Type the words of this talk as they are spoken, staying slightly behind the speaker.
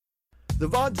The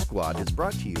VOD Squad is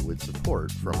brought to you with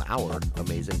support from our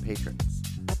amazing patrons.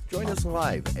 Join us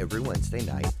live every Wednesday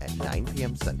night at 9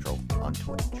 p.m. Central on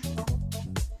Twitch.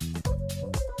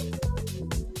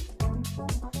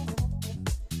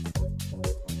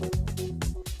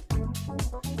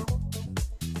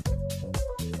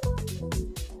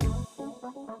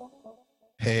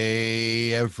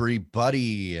 Hey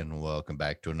everybody, and welcome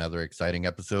back to another exciting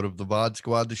episode of the VOD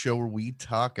Squad, the show where we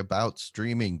talk about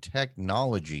streaming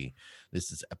technology. This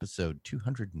is episode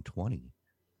 220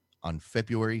 on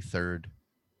February 3rd,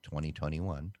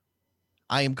 2021.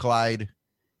 I am Clyde,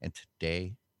 and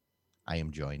today I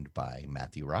am joined by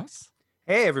Matthew Ross.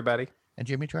 Hey everybody. And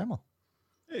Jimmy Trammell.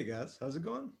 Hey guys, how's it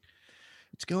going?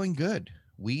 It's going good.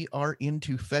 We are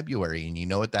into February, and you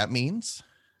know what that means?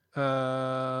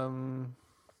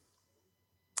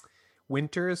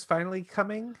 Winter is finally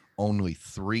coming. Only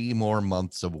 3 more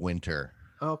months of winter.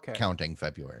 Okay. Counting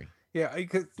February. Yeah,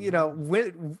 because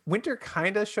winter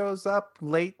kind of shows up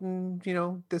late in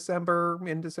December,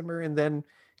 and then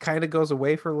kind of goes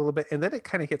away for a little bit, and then it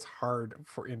kind of hits hard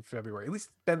in February. At least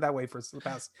it's been that way for the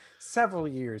past several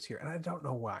years here, and I don't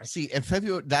know why. See, in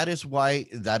February, that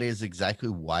is exactly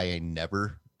why I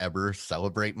never ever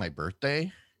celebrate my birthday,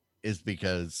 is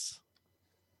because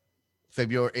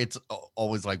February, it's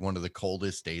always like one of the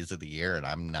coldest days of the year, and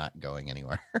I'm not going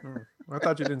anywhere. I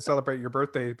thought you didn't celebrate your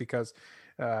birthday because,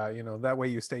 that way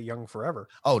you stay young forever.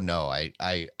 Oh no,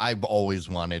 I've always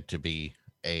wanted to be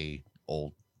a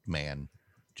old man,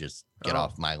 just get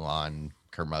off my lawn,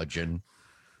 curmudgeon.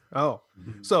 Oh,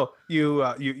 so you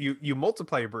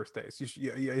multiply your birthdays.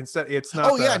 You instead it's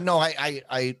not. Oh yeah, no,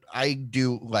 I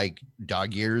do like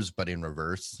dog years, but in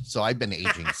reverse. So I've been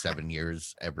aging 7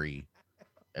 years every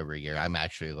year. I'm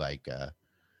actually like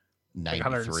 93.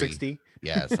 160.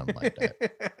 Yeah, something like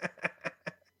that.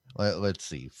 Let's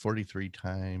see, 43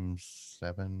 times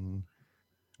 7.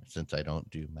 Since I don't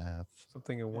do math,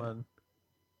 Something in one.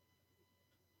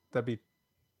 That'd be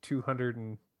 200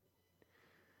 and.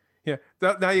 Yeah.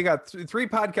 Now you got 3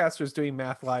 podcasters doing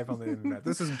math live on the internet.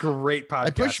 This is great podcasting. I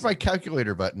pushed my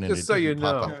calculator button and just so you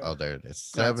know. up. Oh, there it is.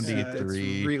 73 it's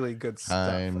really good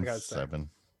stuff. I gotta times say. 7.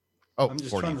 Oh, I'm just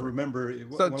 40. trying to remember.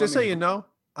 So just so you know,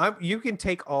 you can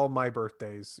take all my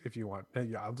birthdays if you want.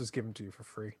 Yeah, I'll just give them to you for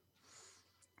free.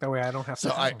 That way I don't have to.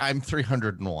 So I'm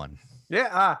 301.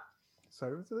 Yeah. So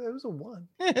it was a 1.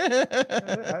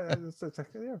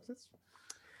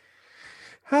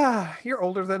 You're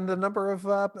older than the number of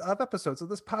episodes of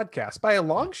this podcast by a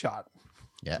long shot.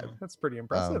 Yeah, that's pretty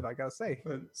impressive. I gotta say.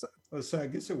 So I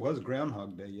guess it was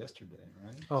Groundhog Day yesterday,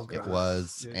 right? Oh, God. It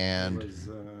was, and it was,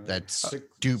 that's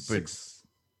stupid.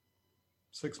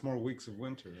 6 more weeks of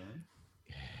winter, right?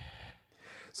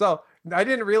 So I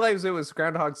didn't realize it was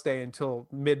Groundhog's Day until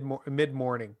mid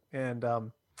morning, and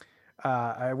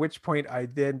at which point I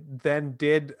then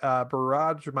did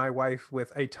barrage my wife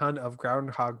with a ton of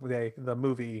Groundhog Day, the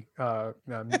movie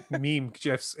meme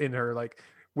gifs in her, like,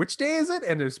 which day is it?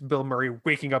 And there's Bill Murray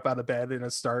waking up out of bed in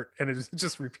a start, and it's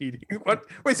just repeating. What?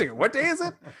 Wait a second. What day is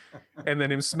it? And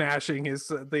then him smashing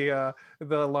the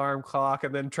alarm clock,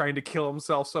 and then trying to kill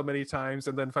himself so many times,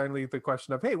 and then finally the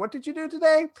question of, hey, what did you do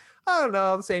today? I don't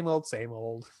know. The same old, same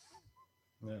old.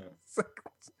 Yeah.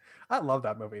 I love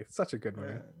that movie. It's such a good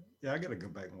movie. Yeah, I got to go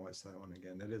back and watch that one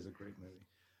again. That is a great movie.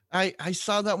 I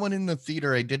saw that one in the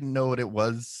theater. I didn't know what it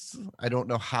was. I don't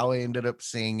know how I ended up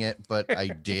seeing it, but I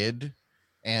did.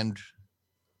 And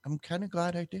I'm kind of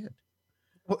glad I did.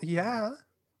 Well, yeah,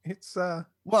 it's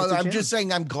well, I'm just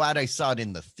saying I'm glad I saw it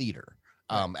in the theater,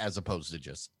 as opposed to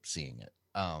just seeing it.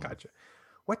 Gotcha.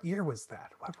 What year was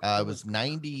that? It was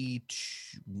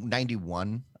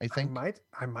 91, I think. I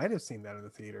might have seen that in the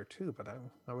theater too, but I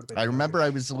would have been. I remember I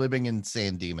was living in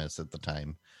San Dimas at the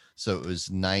time, so it was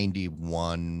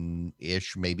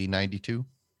 91-ish, maybe 92.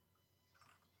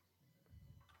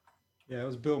 Yeah, it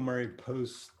was Bill Murray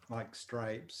post like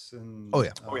Stripes and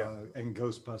and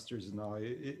Ghostbusters and all.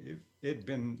 It'd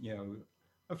been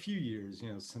a few years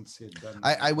since he had done.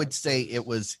 I would say it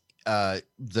was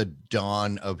the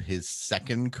dawn of his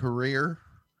second career,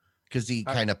 because he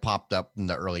kind of popped up in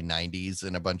the early 90s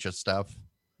and a bunch of stuff.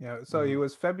 Yeah, so he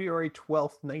was February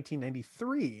 12th,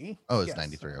 1993. Oh, it's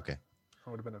 93. Okay, I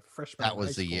would have been a freshman. That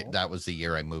was the year. That was the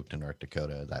year I moved to North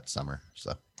Dakota that summer.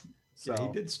 So. Yeah, he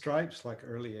did Stripes like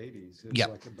early 80s. Yeah,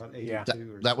 like about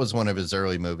 82 that was one of his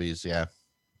early movies. Yeah,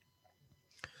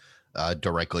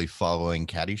 directly following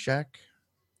Caddyshack,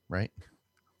 right?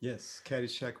 Yes,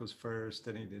 Caddyshack was first,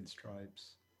 then he did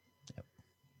Stripes. Yep.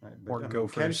 Right, but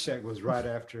Caddyshack was right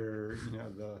after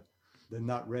the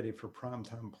not ready for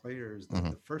primetime players.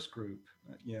 The first group,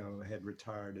 had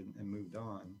retired and moved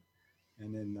on,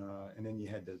 and then you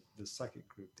had the second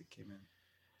group that came in.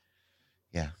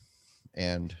 Yeah,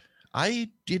 and I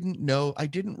didn't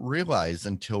realize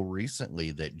until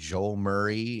recently that Joel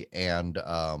Murray and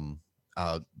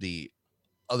the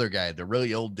other guy, the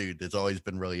really old dude that's always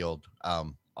been really old,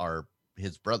 are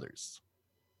his brothers.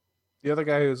 The other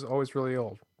guy who's always really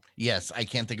old. Yes, I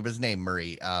can't think of his name.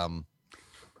 Murray.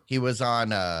 He was on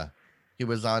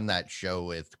that show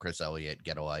with Chris Elliott,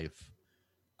 Get a Life.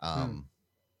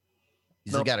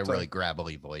 He's got a really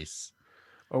gravelly voice.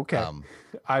 Okay,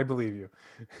 I believe you.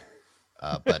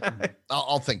 But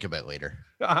I'll think of it later.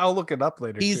 I'll look it up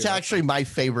later. He's actually my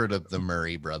favorite of the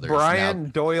Murray brothers. Brian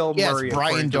Doyle Murray. Yes,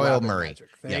 Brian Doyle Murray.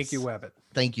 Thank you, Evan.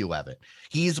 Thank you, Evan.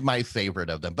 He's my favorite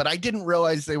of them, but I didn't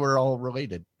realize they were all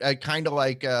related. Kind of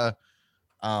like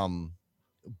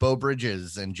Beau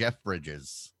Bridges and Jeff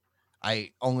Bridges.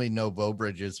 I only know Beau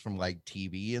Bridges from like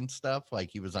TV and stuff. Like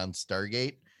he was on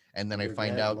Stargate, and then I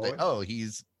find out that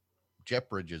he's Jeff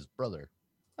Bridges' brother.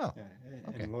 Oh, yeah,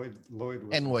 okay.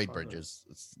 And Lloyd Bridges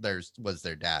was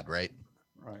their dad, right?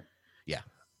 Right. Yeah.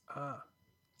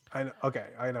 I know. Okay,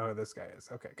 I know who this guy is.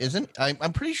 Okay.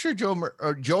 I'm pretty sure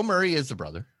Joe Murray is the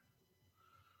brother.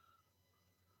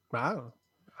 Wow.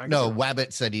 No,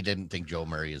 Wabbit said he didn't think Joe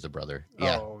Murray is a brother.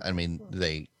 Yeah, I mean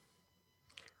they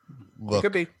look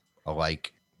could be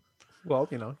alike. Well,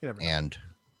 you never know. And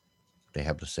they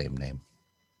have the same name,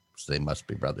 so they must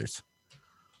be brothers.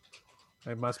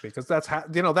 It must be, because that's how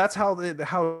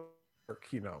work,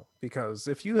 because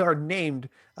if you are named,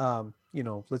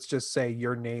 let's just say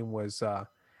your name was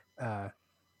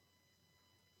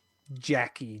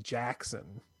Jackie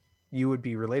Jackson, you would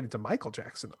be related to Michael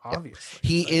Jackson, obviously.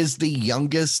 Yep. He is the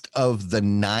youngest of the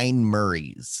 9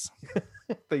 Murrays.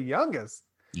 The youngest?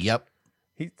 Yep.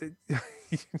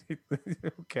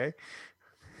 Okay.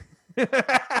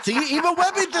 See, even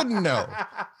Webby didn't know.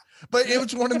 But it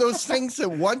was one of those things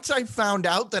that once I found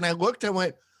out, then I looked and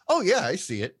went, oh, yeah, I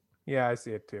see it. Yeah, I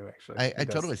see it too, actually. I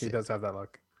totally see it. He does have that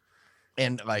look.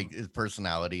 And like his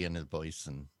personality and his voice.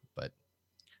 But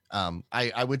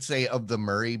I would say of the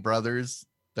Murray brothers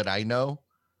that I know,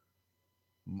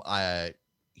 I'd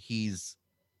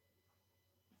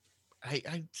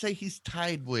say he's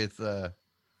tied with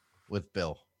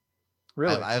Bill.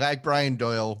 Really? I like Brian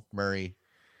Doyle Murray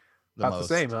the About most.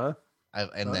 the same, huh?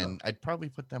 Then I'd probably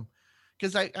put them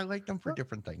because I like them for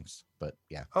different things. But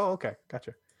yeah. Oh, okay,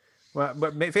 gotcha. Well,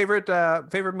 but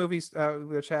favorite movies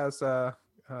which has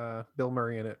Bill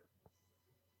Murray in it.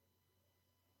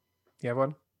 You have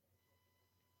one?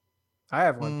 I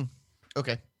have one.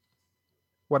 Okay.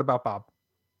 What About Bob?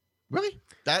 Really?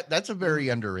 That's a very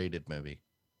underrated movie.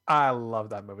 I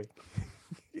love that movie.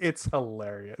 It's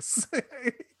hilarious.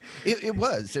 It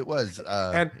was.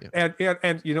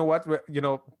 And you know what?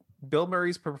 Bill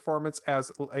Murray's performance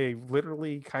as a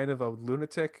literally kind of a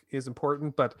lunatic is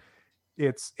important, but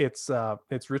it's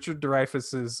Richard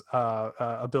Dreyfuss's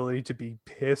ability to be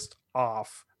pissed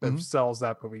off that sells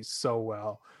that movie so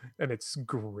well, and it's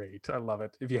great. I love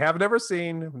it. If you have never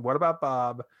seen What About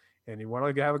Bob and you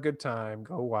want to have a good time,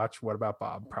 go watch What About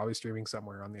Bob. Probably streaming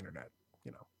somewhere on the internet.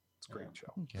 It's a great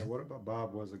show. Okay. Yeah, What About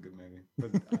Bob was a good movie, but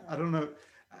I don't know.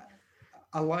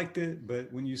 I liked it,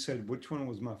 but when you said which one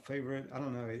was my favorite, I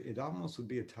don't know. It almost would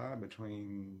be a tie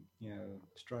between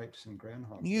Stripes and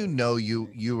Groundhog Day.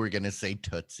 You were gonna say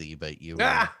Tootsie, but you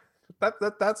that's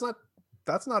not.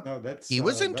 No, that's he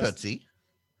was in Tootsie.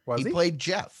 Was he? He played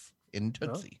Jeff in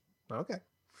Tootsie. Oh, okay.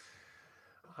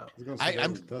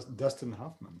 I'm Dustin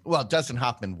Hoffman. Well, Dustin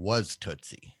Hoffman was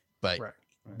Tootsie, but right.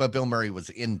 But Bill Murray was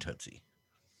in Tootsie.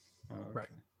 Oh, okay.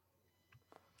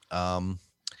 Right.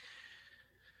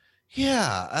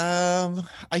 Yeah.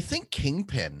 I think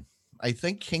Kingpin.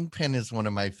 Is one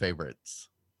of my favorites.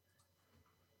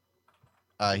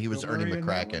 He was Ernie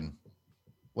McCracken.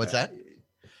 What's that?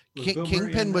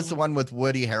 Kingpin was the one with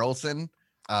Woody Harrelson.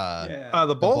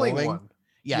 The bowling one.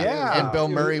 Yeah. And Bill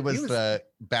Murray was the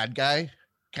bad guy,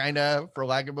 kind of, for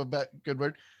lack of a good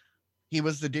word. He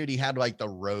was the dude. He had like the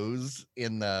rose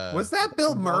in the. Was that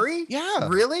Bill Murray? Yeah.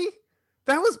 Really?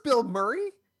 That was Bill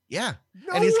Murray? Yeah.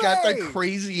 No and he's way. got the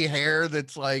crazy hair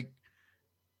that's like,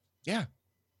 yeah.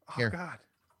 Oh, Here. God.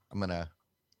 I'm going to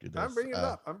do this. I'm bringing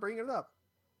it up.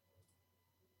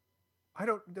 I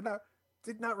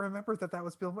did not remember that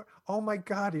was Bill Murray. Oh, my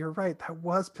God. You're right. That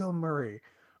was Bill Murray.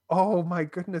 Oh, my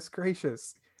goodness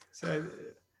gracious. So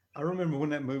I remember when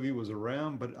that movie was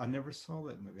around, but I never saw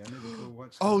that movie. I never go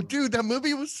watch. Oh, dude, that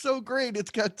movie was so great.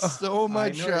 It's got so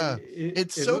much.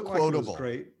 It's so quotable. Like it was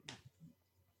great.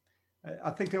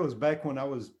 I think that was back when I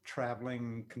was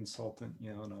traveling consultant,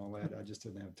 and all that. I just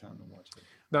didn't have time to watch it.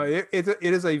 No, it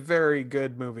is a very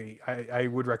good movie. I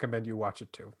would recommend you watch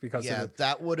it too, because Yeah,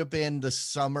 that would have been the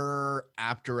summer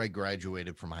after I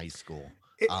graduated from high school.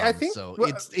 I think so.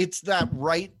 It's that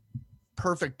right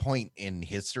perfect point in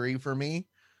history for me.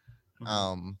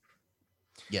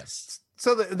 Yes.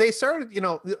 So they started,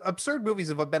 absurd movies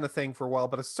have been a thing for a while,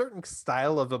 but a certain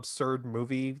style of absurd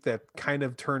movie that kind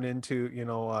of turned into,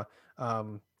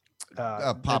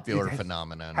 A popular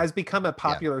phenomenon has become a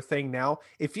popular thing now.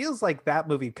 It feels like that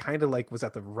movie kind of like was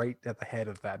at the head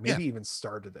of that, maybe even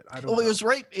started it. I don't know. It was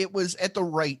right. It was at the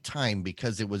right time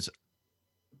because it was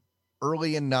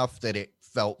early enough that it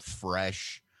felt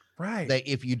fresh. Right. That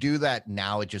if you do that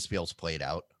now, it just feels played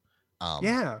out.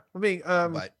 Yeah. I mean,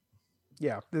 but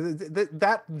yeah,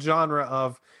 that genre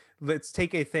of let's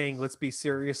take a thing, let's be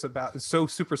serious about, so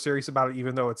super serious about it,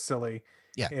 even though it's silly,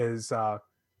 is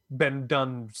been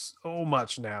done so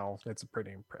much now. It's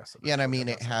pretty impressive. Yeah, and I mean,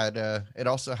 it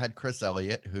also had Chris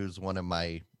Elliott, who's one of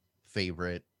my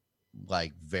favorite,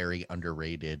 like very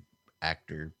underrated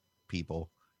actor people.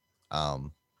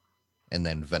 And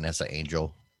then Vanessa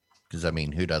Angel, because I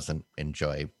mean, who doesn't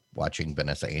enjoy watching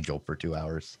Vanessa Angel for 2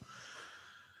 hours?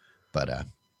 But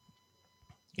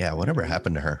yeah, whatever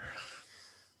happened to her?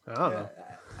 Yeah,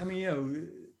 I mean,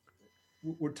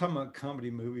 we're talking about comedy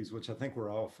movies, which I think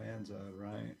we're all fans of,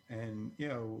 right? And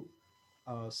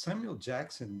Samuel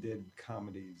Jackson did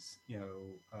comedies,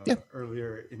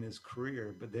 earlier in his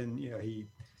career, but then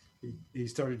he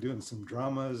started doing some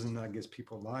dramas, and I guess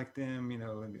people liked him,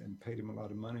 and paid him a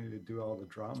lot of money to do all the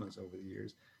dramas over the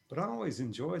years. But I always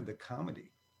enjoyed the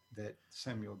comedy that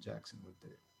Samuel Jackson would do,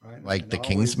 right? Like The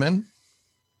Kingsman,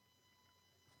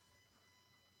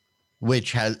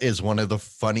 which is one of the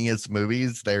funniest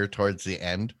movies there towards the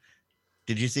end.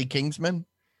 Did you see Kingsman?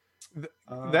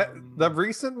 The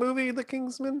recent movie, The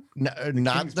Kingsman? No,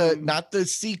 not the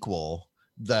sequel.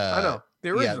 I know the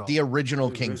original. The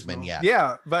original Kingsman.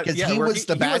 Yeah, but because he was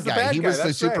the bad guy. He was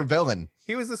the super villain.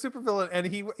 He was the super villain, and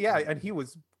he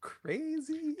was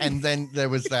crazy. And then there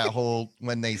was that whole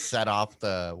when they set off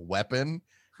the weapon,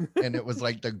 and it was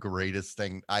like the greatest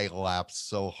thing. I laughed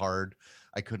so hard.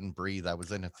 I couldn't breathe. I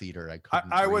was in a theater.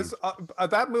 I was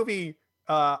that movie.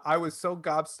 I was so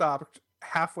gobstopped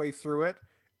halfway through it.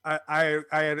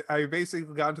 I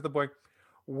basically got to the point.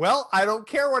 Well, I don't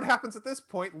care what happens at this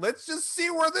point. Let's just see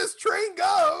where this train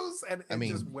goes. And it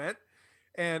just went.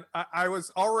 And I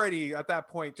was already at that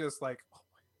point just like,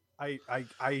 I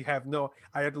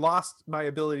had lost my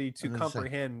ability to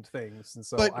comprehend things. And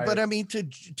so, but I mean, to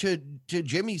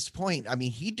Jimmy's point, I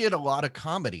mean, he did a lot of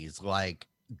comedies like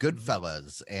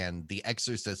Goodfellas and The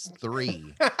Exorcist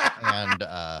 3 and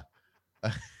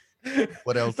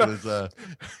what else was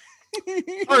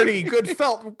Artie good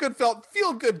felt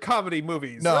feel good comedy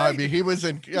movies. No, right? I mean he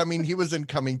was in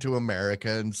Coming to America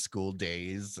and School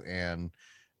Days and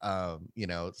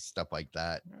stuff like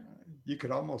that. You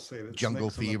could almost say that Jungle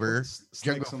Fever,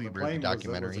 the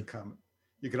documentary.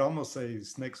 You could almost say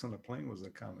Snakes on a Plane was a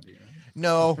comedy. Right?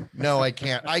 No, I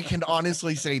can't. I can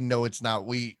honestly say no, it's not.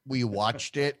 We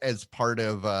watched it as part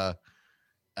of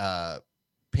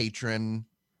patron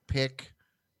pick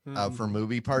for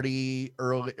Movie Party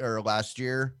early or last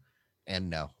year,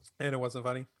 and no. And it wasn't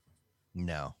funny?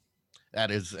 No. That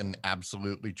is an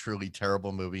absolutely, truly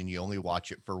terrible movie, and you only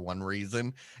watch it for one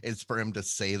reason. It's for him to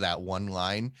say that one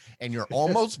line, and you're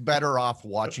almost better off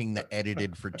watching the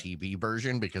edited for TV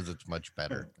version because it's much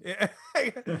better. Yeah,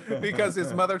 because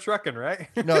it's Mother Trucking, right?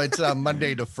 No, it's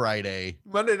Monday to Friday.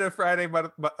 Muddy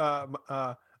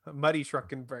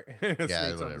Trucking.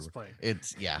 Yeah, whatever.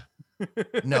 It's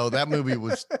No, that movie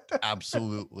was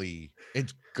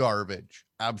it's garbage.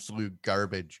 Absolute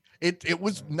garbage. It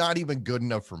was not even good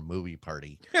enough for Movie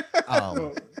Party.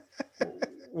 Well,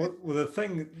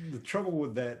 the trouble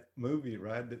with that movie,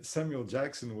 right? That Samuel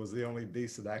Jackson was the only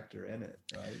decent actor in it,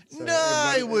 right? So no,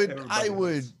 I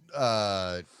would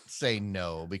say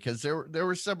no, because there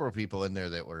were several people in there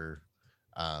that were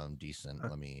decent.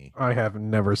 I have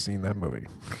never seen that movie.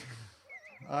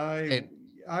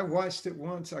 I watched it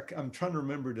once. I'm trying to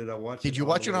remember. Did I watch it? Did you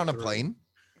watch it on a plane?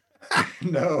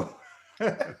 No.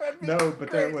 No,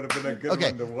 but that would have been a good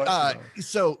one to watch.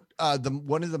 So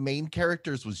one of the main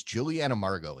characters was Juliana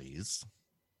Margulies.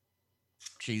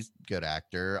 She's a good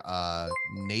actor.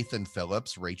 Nathan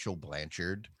Phillips, Rachel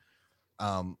Blanchard.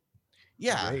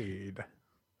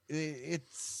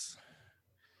 It's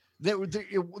there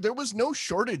was no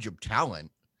shortage of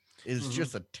talent. It's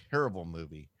just a terrible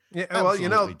movie. Yeah, well,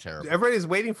 terrible. Everybody's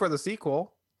waiting for the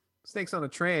sequel. Snakes on a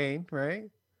Train, right?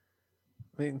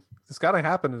 I mean, it's got to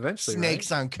happen eventually,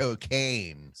 Snakes right? on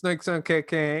cocaine. Snakes on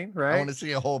cocaine, I right? want to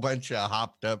see a whole bunch of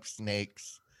hopped up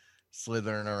snakes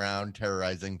slithering around,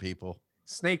 terrorizing people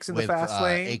Snakes in the with fast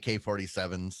lane.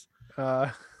 AK-47s. Uh,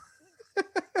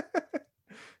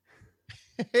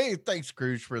 Hey, thanks,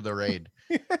 Cruz, for the raid.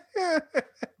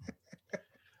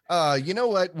 You know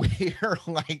what? We are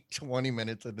like 20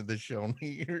 minutes into the show, and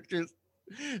we're just.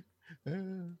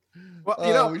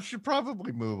 Well, we should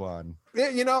probably move on.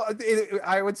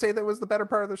 I would say that was the better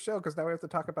part of the show because now we have to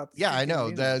talk about the Yeah, I stinking know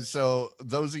news. that. So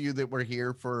those of you that were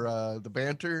here for the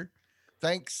banter,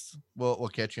 thanks. We'll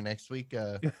catch you next week.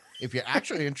 If you're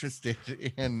actually interested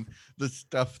in the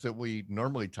stuff that we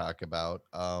normally talk about,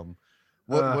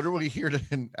 what are we here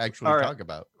to actually talk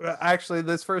about? Actually,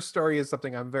 this first story is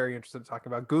something I'm very interested in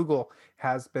talking about. Google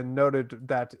has been noted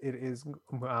that it is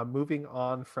moving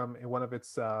on from one of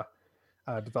its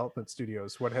development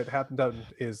studios. What had happened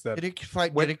is that Did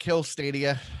it kill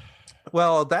Stadia?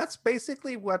 well, that's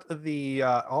basically what the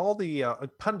all the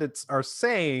pundits are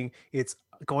saying. It's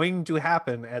going to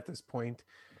happen at this point.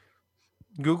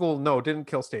 Google didn't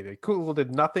kill Stadia. Google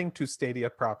did nothing to Stadia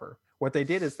proper. What they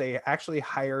did is they actually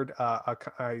hired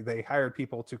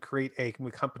people to create a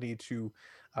company to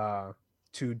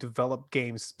develop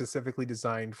games specifically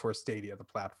designed for Stadia, the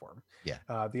platform.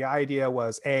 Yeah. The idea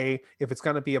was if it's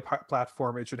going to be a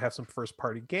platform, it should have some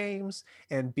first-party games,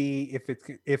 and B,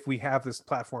 if we have this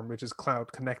platform which is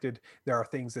cloud connected, there are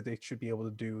things that they should be able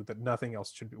to do that nothing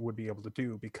else would be able to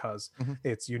do because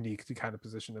it's unique to kind of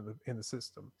position in the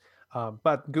system.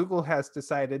 But Google has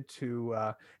decided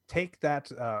to take that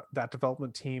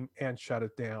development team and shut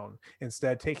it down.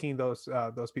 Instead, taking those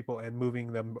people and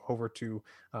moving them over to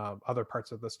other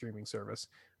parts of the streaming service.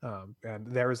 And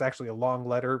there is actually a long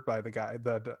letter by the guy,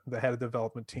 the head of the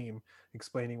development team,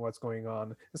 explaining what's going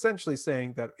on, essentially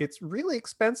saying that it's really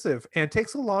expensive and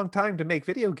takes a long time to make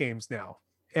video games now.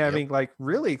 I mean, like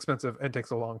really expensive and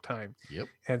takes a long time. Yep.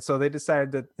 And so they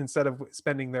decided that instead of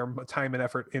spending their time and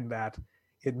effort in that,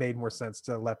 it made more sense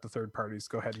to let the third parties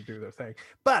go ahead and do their thing.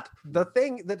 But the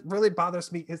thing that really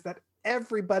bothers me is that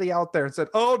everybody out there said,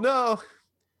 oh no,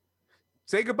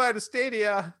 say goodbye to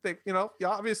Stadia. They,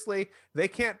 obviously they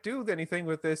can't do anything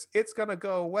with this. It's going to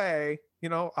go away,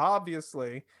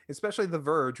 obviously, especially The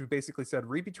Verge, who basically said,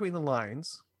 read between the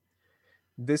lines.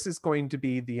 This is going to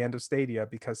be the end of Stadia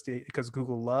because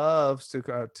Google loves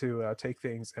to take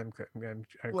things and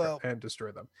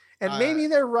destroy them. And maybe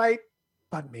they're right,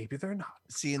 but maybe they're not.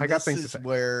 See, and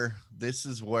this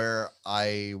is where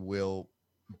I will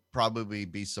probably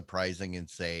be surprising and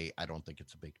say I don't think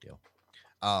it's a big deal.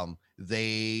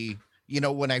 They,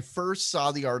 when I first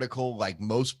saw the article, like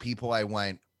most people, I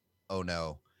went, oh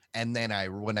no. And then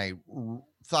when I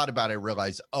thought about it, I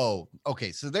realized, oh,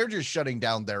 okay, so they're just shutting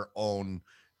down their own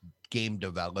game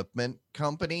development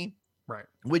company, right?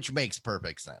 Which makes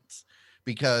perfect sense.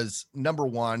 Because number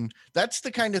one, that's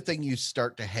the kind of thing you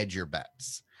start to hedge your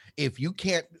bets. If you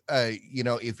can't,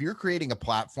 if you're creating a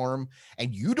platform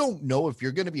and you don't know if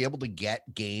you're going to be able to get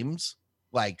games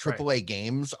like AAA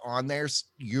games on there,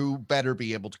 you better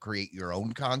be able to create your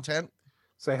own content.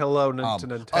 Say hello to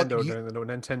Nintendo during the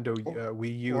Nintendo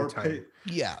Wii U time.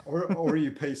 Or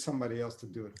you pay somebody else to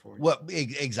do it for you. Well,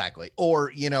 exactly.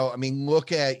 Or,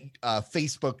 look at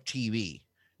Facebook TV.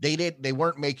 They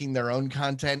weren't making their own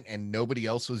content and nobody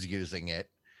else was using it,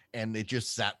 and it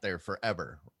just sat there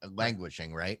forever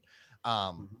languishing, right?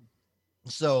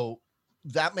 So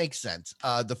that makes sense.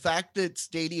 The fact that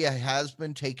Stadia has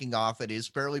been taking off, it is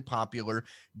fairly popular.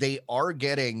 They are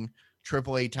getting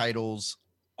AAA titles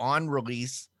on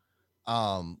release.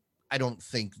 I don't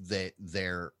think that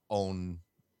their own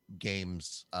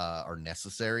games are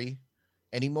necessary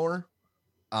anymore.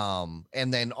 And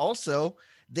then also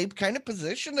they've kind of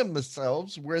positioned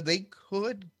themselves where they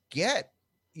could get,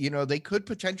 they could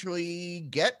potentially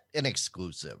get an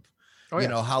exclusive.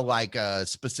 How like a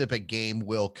specific game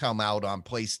will come out on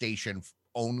PlayStation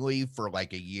only for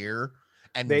like a year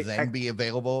and then be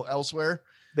available elsewhere.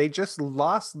 They just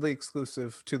lost the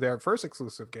exclusive to their first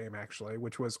exclusive game, actually,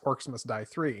 which was Orcs Must Die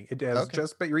 3. It has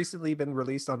just recently been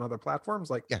released on other platforms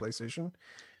like PlayStation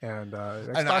and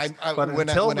Xbox. But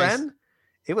until then,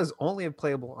 it was only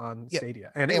playable on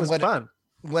Stadia, and it was fun.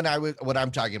 What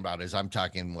I'm talking about is I'm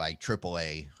talking like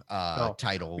AAA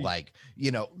title, like,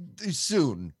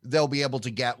 soon they'll be able to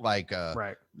get like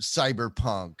a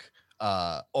Cyberpunk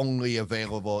only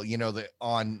available,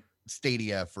 on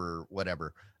Stadia for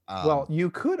whatever. Well, you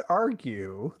could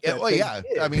argue.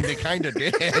 I mean, they kind of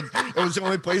did. It was the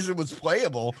only place it was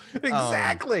playable.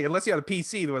 Exactly. Unless you had a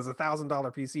PC, there was $1,000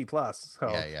 PC plus. So.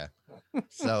 Yeah.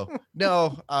 So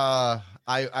no,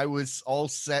 I was all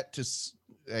set to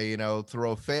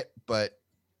throw a fit, but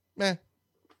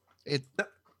it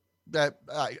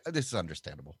this is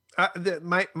understandable.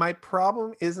 My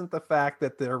problem isn't the fact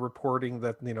that they're reporting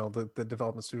that the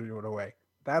development studio went away.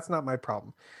 That's not my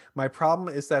problem. My problem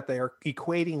is that they are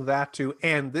equating that to,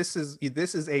 and this is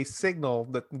a signal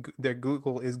that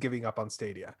Google is giving up on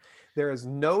Stadia. There is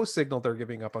no signal they're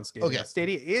giving up on Stadia. Okay.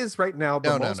 Stadia is right now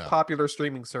the most popular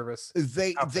streaming service.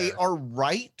 They are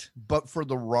right, but for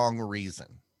the wrong reason.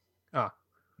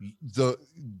 Do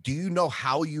you know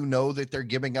how you know that they're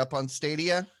giving up on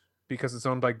Stadia? Because it's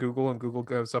owned by Google, and Google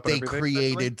goes up on everything. They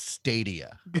created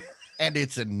Stadia, and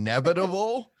it's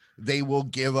inevitable they will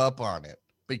give up on it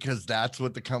because that's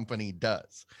what the company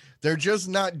does. They're just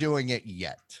not doing it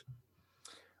yet.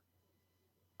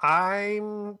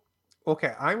 I'm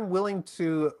willing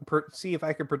to see if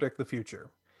I can predict the future.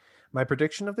 My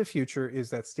prediction of the future is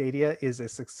that Stadia is a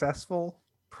successful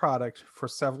product for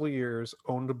several years,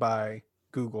 owned by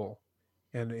Google,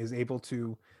 and is able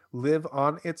to live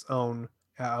on its own,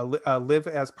 live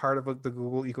as part of the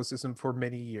Google ecosystem for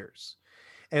many years.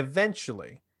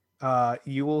 Eventually,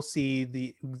 you will see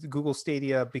the Google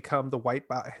Stadia become the white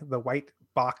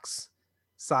box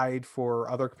side for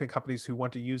other companies who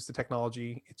want to use the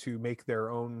technology to make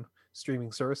their own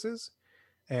streaming services,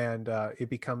 and it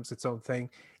becomes its own thing.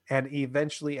 And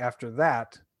eventually, after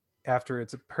that, after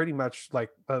it's pretty much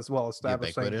like as well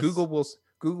established, like Google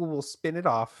will spin it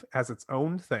off as its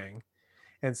own thing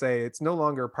and say it's no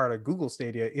longer part of Google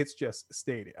Stadia, it's just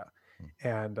Stadia.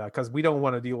 And because we don't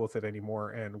want to deal with it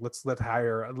anymore, and let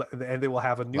hire, and they will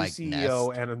have a new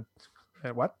CEO Nest.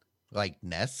 and what? Like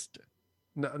Nest?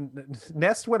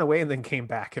 Nest went away and then came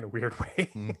back in a weird way.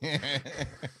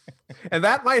 And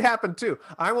that might happen too.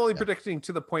 I'm only predicting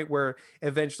to the point where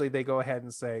eventually they go ahead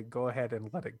and say, go ahead and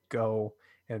let it go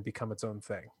and become its own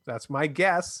thing. That's my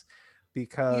guess,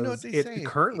 because it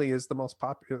currently is the most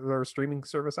popular streaming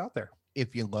service out there.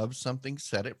 If you love something,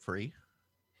 set it free.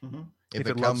 Mm-hmm. If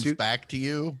it comes back to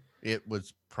you, it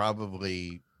was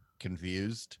probably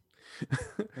confused.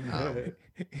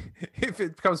 If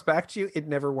it comes back to you, it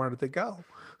never wanted to go.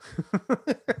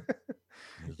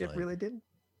 It really didn't.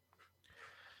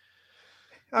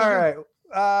 All right.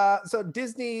 So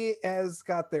Disney has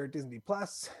got their Disney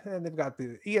Plus, and they've got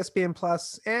the ESPN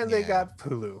Plus, and they got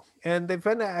Hulu, and they've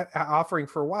been offering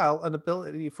for a while an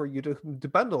ability for you to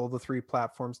bundle the three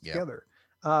platforms together.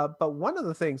 But one of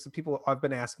the things that people have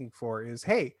been asking for is,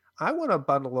 hey, I want to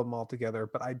bundle them all together,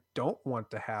 but I don't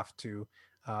want to have to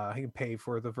pay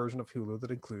for the version of Hulu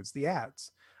that includes the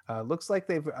ads. Looks like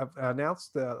they've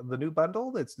announced the new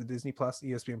bundle. It's the Disney Plus,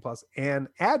 ESPN Plus, and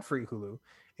ad-free Hulu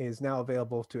is now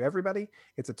available to everybody.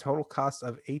 It's a total cost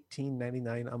of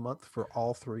 $18.99 a month for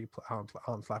all three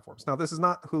on platforms. Now, this is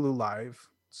not Hulu Live,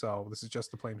 so this is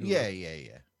just the plain Hulu.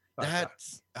 Yeah.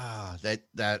 That's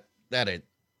that it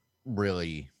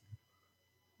really,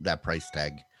 that price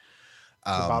tag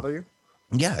does it bother you?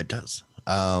 Yeah, it does.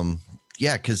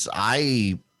 Because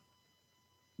I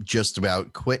just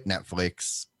about quit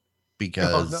Netflix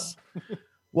because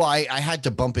well, I had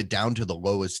to bump it down to the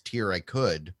lowest tier I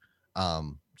could.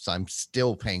 So I'm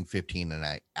still paying $15, and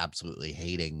I absolutely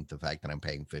hating the fact that I'm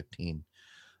paying $15.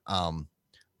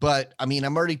 But I mean,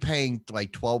 I'm already paying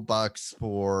like $12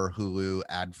 for Hulu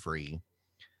ad free.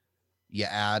 You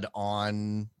add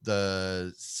on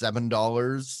the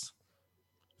 $7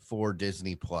 for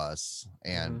Disney Plus,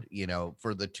 and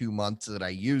for the 2 months that I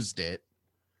used it,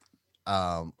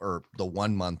 or the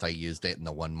 1 month I used it and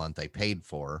the 1 month I paid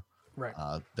for, right,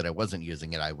 that I wasn't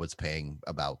using it, I was paying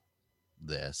about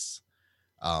this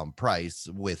price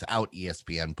without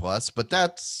ESPN Plus, but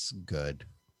that's good.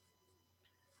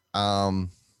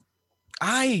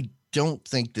 I don't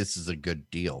think this is a good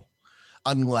deal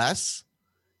unless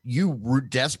you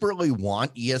desperately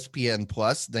want ESPN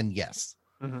Plus. Then yes,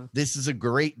 this is a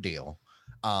great deal.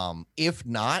 If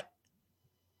not,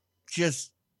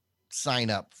 just sign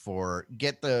up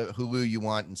get the Hulu you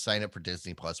want and sign up for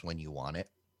Disney Plus when you want it.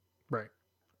 Right.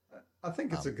 I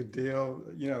think it's a good deal.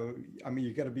 I mean,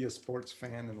 you got to be a sports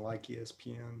fan and like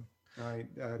ESPN, right?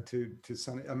 To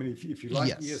sign. I mean, if you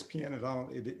like ESPN at all,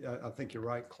 I think you're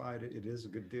right, Clyde. It is a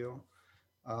good deal.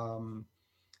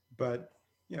 But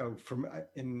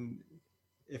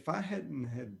if I hadn't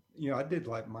had, I did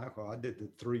like Michael. I did the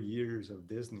 3 years of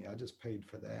Disney. I just paid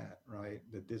for that, right?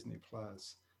 The Disney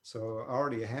Plus. So I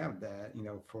already have that,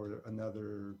 for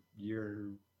another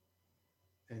year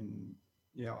and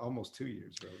almost 2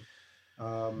 years, really.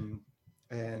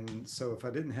 And so if I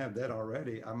didn't have that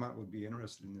already, I would be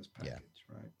interested in this package,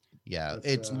 right? Yeah, but,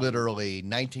 it's literally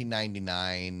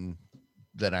 $19.99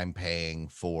 that I'm paying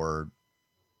for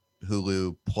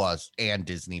Hulu Plus and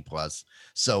Disney Plus.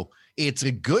 So it's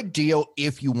a good deal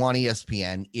if you want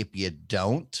ESPN. If you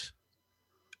don't,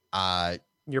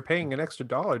 You're paying an extra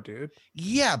dollar, dude.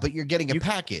 yeah, but you're getting a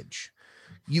package.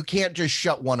 You can't just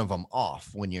shut one of them off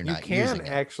when you're You not can using it.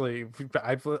 actually.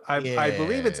 I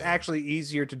believe it's Yeah. actually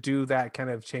easier to do that kind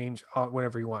of change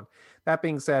whenever you want. That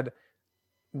being said,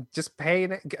 just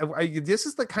paying it. This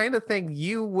is the kind of thing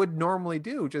you would normally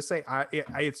do. Just say,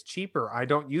 it's cheaper. I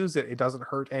don't use it. It doesn't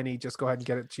hurt any. Just go ahead and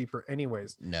get it cheaper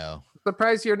anyways. No.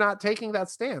 Surprised you're not taking that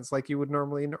stance like you would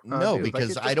normally No, do.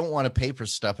 because I don't want to pay for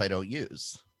stuff I don't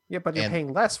use. Yeah, but you're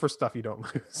paying less for stuff you don't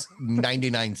use.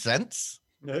 99 cents?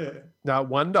 Not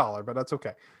 $1, but that's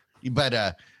okay.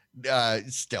 But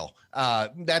still,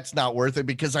 that's not worth it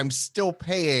because I'm still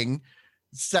paying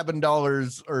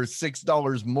 $7 or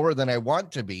 $6 more than I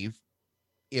want to be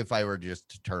if I were just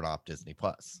to turn off Disney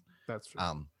Plus. That's true.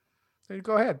 So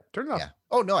go ahead, turn it off. Yeah.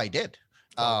 Oh no, I did.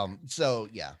 Okay. So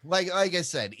yeah, like I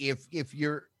said, if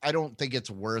you're, I don't think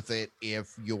it's worth it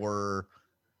if you're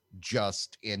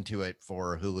just into it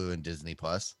for Hulu and Disney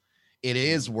Plus. It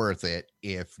is worth it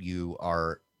if you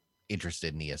are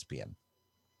interested in ESPN.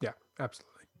 Yeah, absolutely.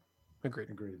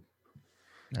 Agreed.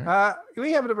 Right.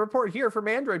 We have a report here from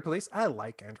Android Police. I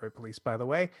like Android Police, by the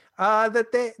way.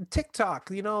 That TikTok,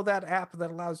 that app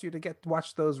that allows you to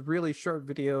watch those really short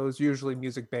videos, usually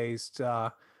music based,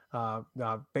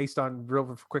 based on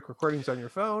real quick recordings on your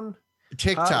phone.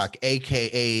 TikTok,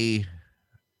 aka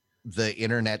the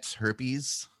internet's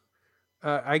herpes.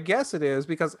 I guess it is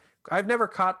because I've never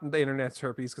caught the internet's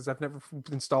herpes because I've never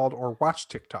installed or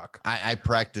watched TikTok. I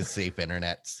practice safe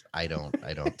internets. I don't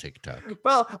TikTok.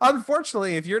 Well,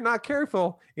 unfortunately, if you're not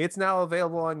careful, it's now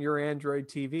available on your Android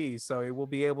TV. So it will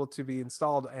be able to be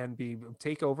installed and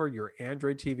take over your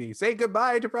Android TV. Say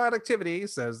goodbye to productivity,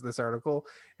 says this article.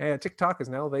 And TikTok is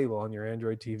now available on your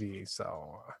Android TV.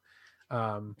 So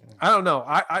I don't know.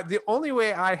 I the only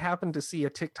way I happen to see a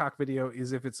TikTok video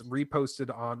is if it's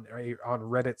reposted on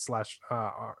Reddit /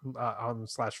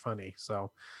 /funny.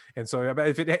 So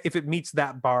if it meets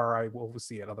that bar, I will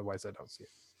see it. Otherwise, I don't see it.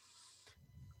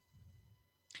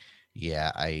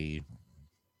 Yeah,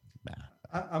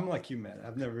 I'm like you, Matt.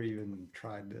 I've never even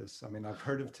tried this. I mean, I've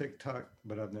heard of TikTok,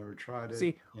 but I've never tried it.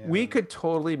 See, we could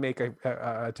totally make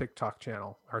a TikTok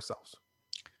channel ourselves.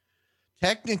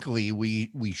 Technically,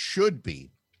 we should be.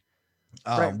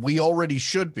 Right. We already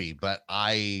should be, but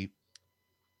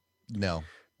no.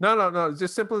 No. It's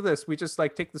just simply this. We just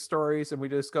take the stories and we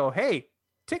just go, hey,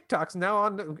 TikTok's now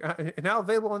now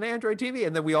available on Android TV,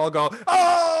 and then we all go,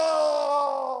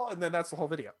 oh, and then that's the whole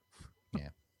video.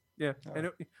 Yeah,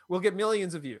 and we'll get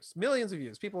millions of views.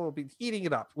 People will be eating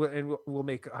it up, and we'll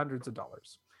make hundreds of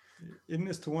dollars. Isn't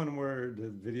this the one where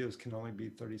the videos can only be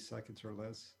 30 seconds or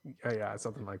less? Yeah,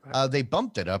 something like that. They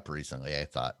bumped it up recently, I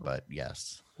thought, but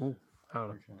yes. Ooh, I don't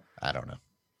know. Okay. I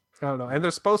don't know. And they're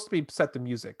supposed to be set to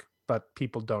music, but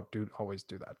people don't always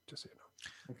do that, just so you know.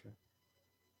 Okay.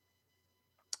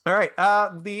 All right.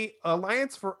 The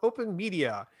Alliance for Open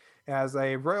Media as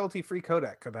a royalty-free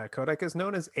codec. That codec is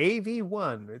known as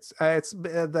AV1. It's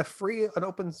the free and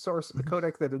open source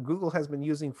codec that Google has been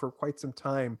using for quite some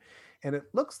time, and it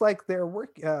looks like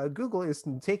Google is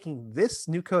taking this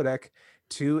new codec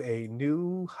to a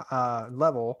new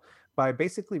level by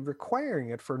basically requiring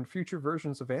it for future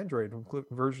versions of Android,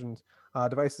 versions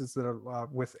devices that are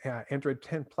with Android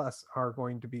 10 Plus are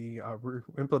going to be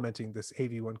implementing this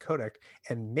AV1 codec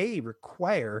and may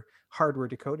require hardware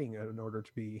decoding in order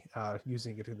to be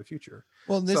using it in the future.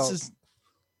 Well, this is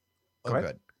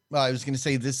good. Well, I was going to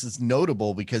say this is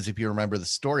notable because if you remember the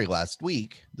story last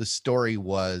week, the story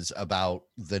was about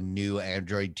the new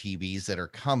Android TVs that are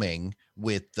coming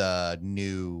with the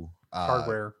new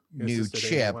hardware, new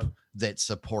chip AV1 that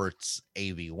supports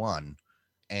AV1,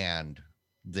 and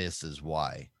this is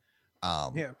why.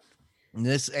 And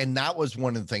that was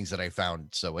one of the things that I found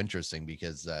so interesting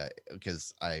because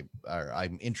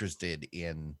I'm interested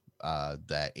in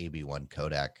that AV1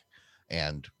 codec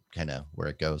and kind of where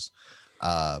it goes.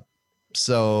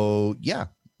 So yeah,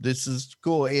 this is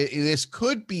cool. This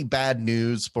could be bad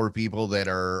news for people that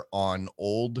are on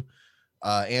old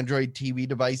Android TV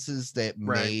devices that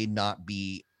may not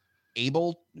be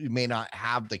may not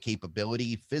have the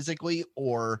capability physically,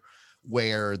 or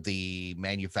where the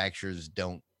manufacturers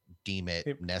don't deem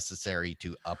it necessary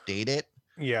to update it.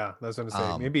 Yeah, that's what I'm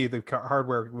saying. Maybe the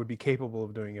hardware would be capable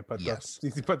of doing it, but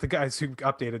but the guys who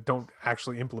update it don't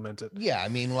actually implement it. Yeah, I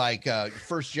mean, like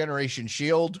first generation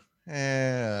Shield,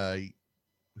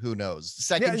 Who knows?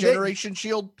 Second they- generation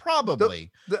Shield,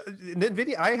 probably. The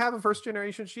NVIDIA, I have a first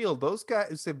generation Shield. Those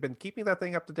guys have been keeping that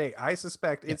thing up to date. I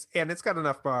suspect it's got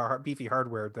enough beefy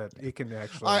hardware that it can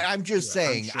actually. I'm just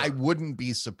saying, sure. I wouldn't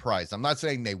be surprised. I'm not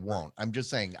saying they won't. I'm just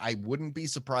saying I wouldn't be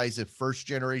surprised if first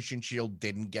generation Shield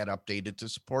didn't get updated to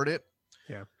support it.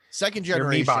 Yeah. Second Your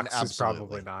Mi generation, box absolutely is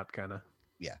probably not gonna.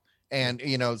 Yeah. And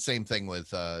same thing with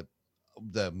the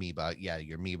Mi box. Yeah,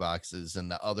 your Mi boxes and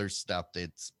the other stuff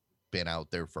that's been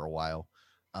out there for a while.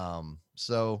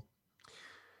 So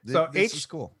this is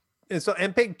cool. And so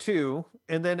MPEG 2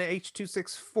 and then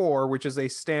H.264, which is a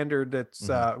standard that's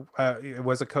it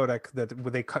was a codec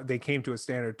that they came to a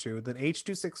standard to. Then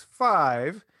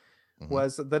H.265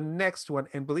 was the next one,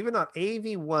 and believe it or not,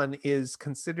 AV1 is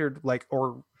considered like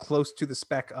or close to the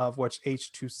spec of what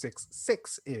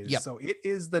H.266 is. Yep. So it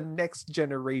is the next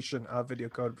generation of video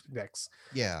codecs.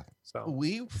 Yeah. So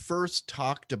we first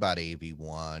talked about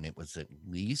AV1. It was at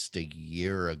least a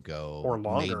year ago, or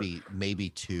longer, maybe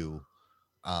two.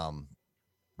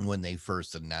 When they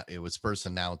first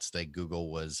announced that Google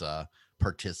was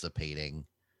participating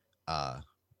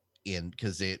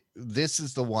because this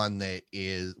is the one that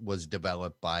was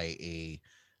developed by a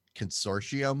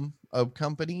consortium of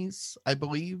companies, I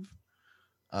believe.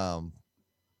 And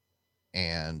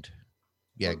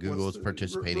yeah, Google is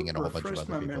participating in a whole bunch of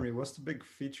other people. Memory. What's the big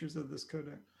features of this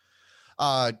codec?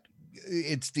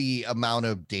 It's the amount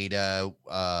of data,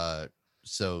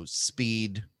 so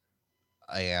speed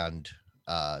and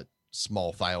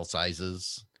small file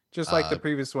sizes. Just like the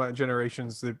previous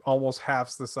generations, that almost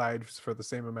halves the size for the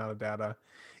same amount of data.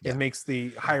 It makes the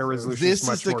higher resolution. This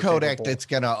is the codec that's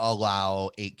going to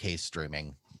allow 8K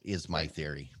streaming, is my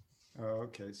theory. Oh,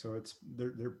 okay. So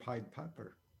they're Pied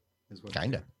Piper, is what.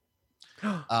 Kind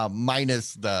of.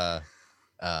 Minus the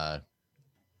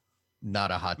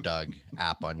not a hot dog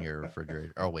app on your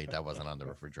refrigerator. Oh wait, that wasn't on the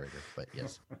refrigerator, but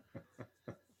yes.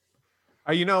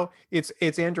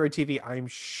 It's Android TV. I'm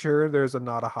sure there's a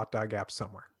not a hot dog app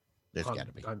somewhere. There's got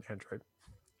to be on Android,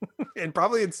 and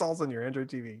probably installs on your Android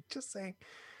TV. Just saying.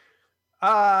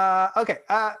 Okay.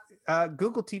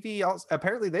 Google TV also,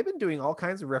 apparently they've been doing all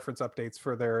kinds of reference updates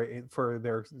for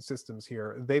their systems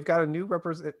here. They've got a new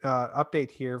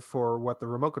update here for what the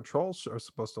remote controls are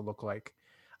supposed to look like.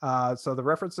 So the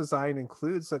reference design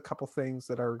includes a couple things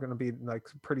that are going to be like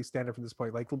pretty standard from this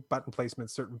point, like button placement.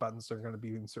 Certain buttons are going to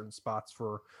be in certain spots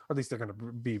or at least they're going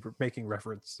to be making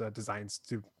reference designs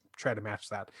to try to match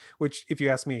that, which if you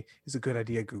ask me is a good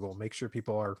idea. Google, make sure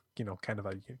people are, kind of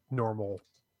a normal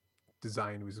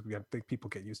design we think people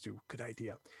get used to. Good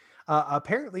idea.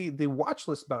 Apparently the watch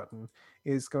list button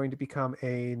is going to become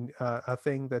a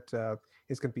thing that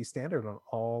is going to be standard on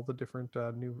all the different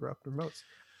new remotes.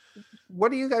 What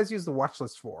do you guys use the watch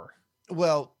list for?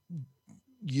 Well,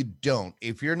 you don't.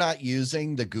 If you're not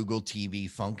using the Google TV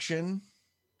function,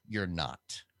 you're not.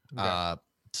 Okay.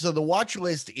 So the watch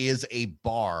list is a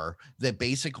bar that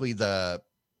basically the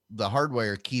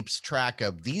hardware keeps track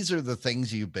of. These are the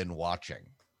things you've been watching.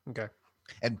 Okay.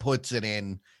 And puts it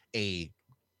in a,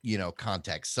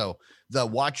 context. So the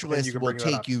watch list will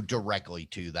take you directly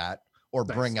to that or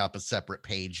bring up a separate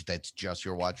page that's just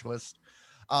your watch list.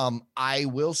 I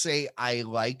will say I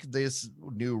like this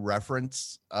new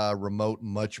reference remote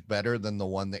much better than the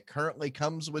one that currently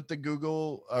comes with the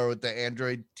Google or with the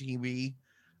Android TV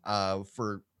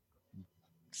for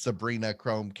Sabrina,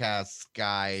 Chromecast,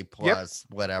 Sky Plus,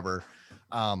 whatever.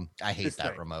 I hate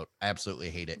that remote. I absolutely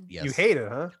hate it. Yes. You hate it,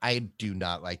 huh? I do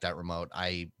not like that remote.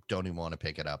 I don't even want to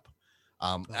pick it up.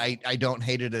 I don't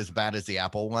hate it as bad as the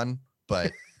Apple one,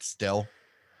 but still.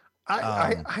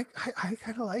 I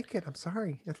kind of like it. I'm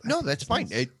sorry. No, that's fine.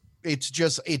 It's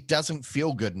just, it doesn't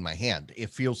feel good in my hand. It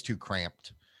feels too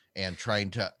cramped and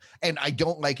I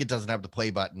don't like it doesn't have the play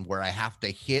button where I have to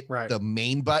hit the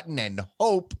main button and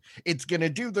hope it's going to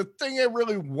do the thing I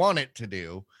really want it to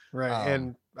do. Right.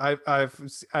 And I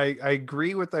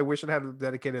agree with, I wish it had a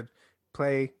dedicated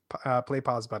play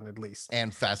pause button at least.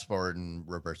 And fast forward and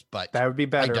reverse, but that would be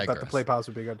better, but the play pause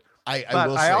would be good.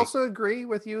 I also agree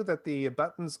with you that the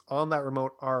buttons on that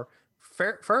remote are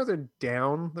farther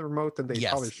down the remote than they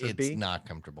probably should be. It's not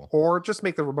comfortable. Or just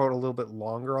make the remote a little bit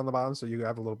longer on the bottom so you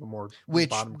have a little bit more.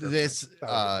 Which this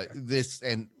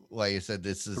and like I said,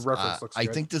 this is I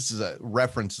think this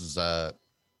is a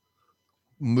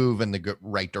move in the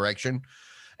right direction.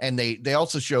 And they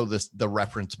also show the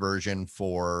reference version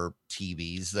for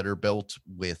TVs that are built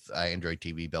with Android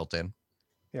TV built in.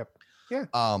 Yep. Yeah.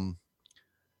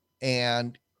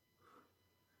 And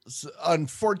so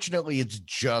unfortunately, it's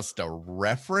just a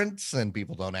reference, and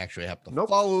people don't actually have to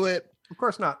follow it. Of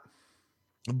course not.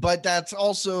 But that's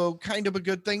also kind of a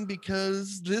good thing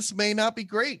because this may not be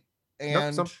great.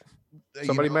 Nope, And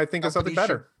somebody might think of something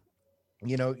companies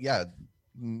better. Yeah,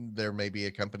 there may be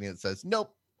a company that says,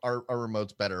 nope, our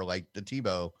remote's better. Like the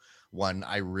TiVo one,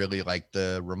 I really like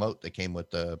the remote that came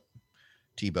with the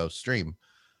TiVo Stream.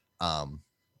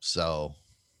 So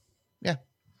yeah.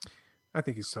 I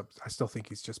still think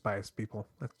he's just biased, people.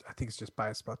 I think he's just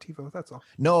biased about TiVo. That's all.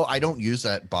 No, I don't use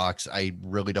that box. I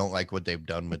really don't like what they've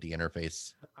done with the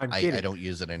interface. I'm kidding. I don't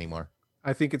use it anymore.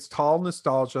 I think it's tall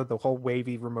nostalgia, the whole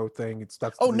wavy remote thing.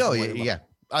 That's oh no, yeah.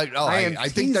 I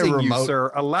think the remote, you,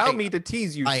 sir. Allow me to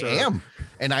tease you, I sir. am.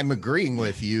 And I'm agreeing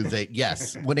with you that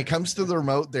yes, when it comes to the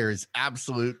remote, there is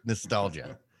absolute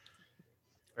nostalgia.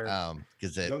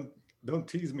 Because don't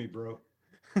tease me, bro.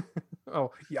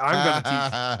 Oh yeah, I'm gonna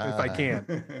tease if I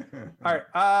can. All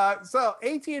right. So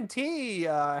AT&T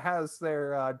has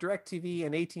their DirecTV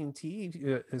and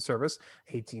AT&T service.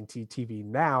 AT&T TV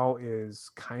Now is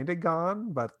kind of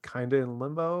gone, but kind of in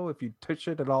limbo. If you touch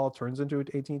it at all, it turns into an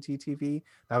AT&T TV.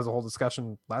 That was a whole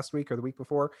discussion last week or the week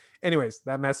before. Anyways,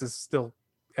 that mess is still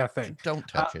a thing. Don't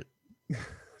touch it.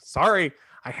 Sorry,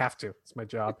 I have to. It's my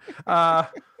job.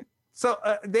 So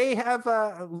they have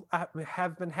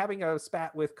been having a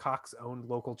spat with Cox-owned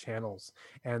local channels,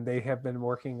 and they have been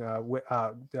working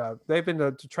they've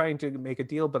been trying to make a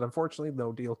deal, but unfortunately,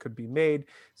 no deal could be made.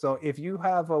 So if you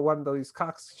have one of these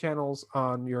Cox channels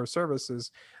on your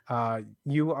services,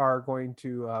 you are going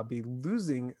to be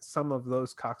losing some of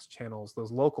those Cox channels,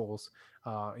 those locals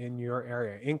in your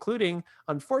area, including,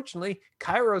 unfortunately,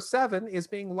 Cairo 7 is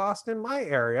being lost in my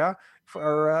area,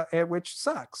 for which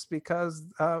sucks because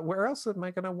where else am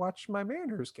I going to watch my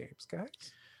Mariners games, guys?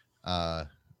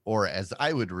 Or as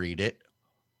I would read it,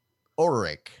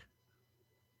 Oric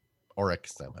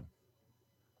 7.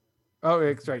 Oh,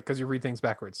 it's right, because you read things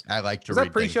backwards. I like to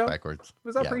read things backwards.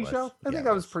 Was that pre-show? I think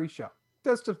that was pre-show.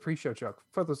 That's just a pre-show joke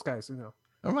for those guys who know.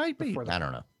 It might be. I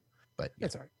don't know, but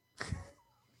it's all right.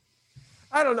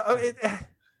 I don't know.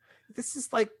 This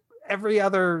is like every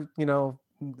other,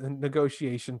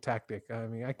 negotiation tactic. I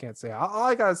mean, I can't say. All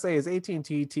I gotta say is AT&T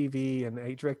TV and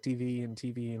DirecTV and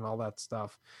TV and all that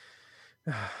stuff.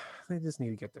 They just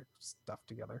need to get their stuff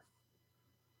together.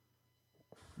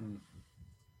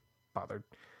 Bothered.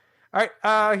 All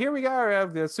right, here we are.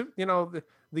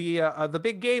 The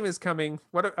big game is coming.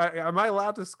 What am I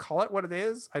allowed to call it? What it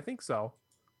is? I think so.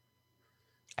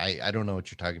 I don't know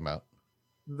what you're talking about.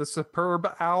 The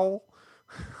Superb Owl.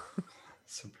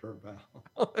 Superb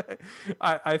Owl.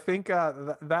 I think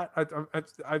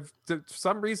I've for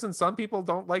some reason some people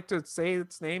don't like to say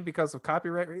its name because of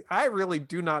copyright. I really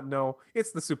do not know.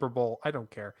 It's the Super Bowl. I don't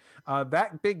care.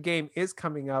 That big game is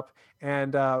coming up,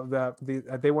 and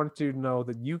they want you to know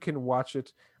that you can watch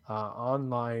it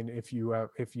online if you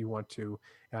want to.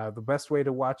 The best way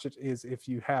to watch it is if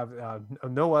you have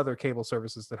no other cable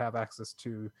services that have access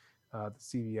to the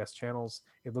CBS channels.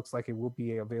 It looks like it will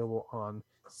be available on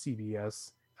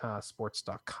CBS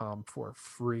sports.com for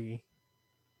free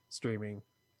streaming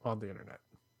on the internet.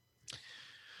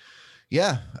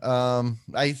 Yeah,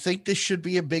 I think this should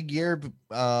be a big year,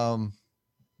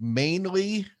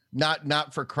 mainly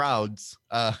not for crowds,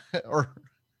 or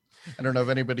I don't know if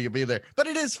anybody will be there, but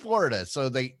it is Florida, so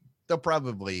they'll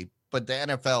probably. But the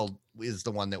NFL is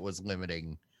the one that was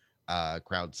limiting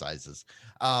crowd sizes.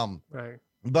 Right.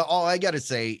 But all I got to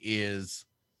say is,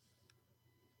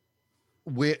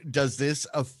 does this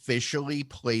officially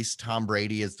place Tom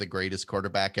Brady as the greatest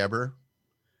quarterback ever?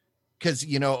 Because,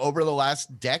 over the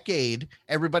last decade,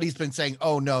 everybody's been saying,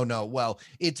 oh, no. Well,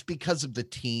 it's because of the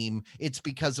team. It's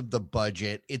because of the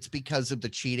budget. It's because of the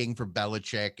cheating for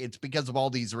Belichick. It's because of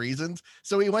all these reasons.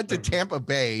 So he went to Tampa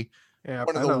Bay,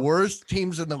 one of the worst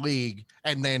teams in the league,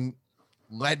 and then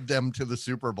led them to the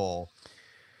Super Bowl.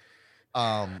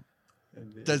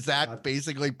 Does that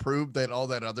basically prove that all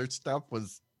that other stuff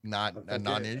was not a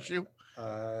non-issue?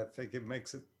 I think it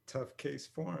makes a tough case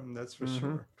for him. That's for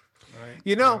sure.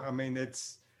 Right. I mean,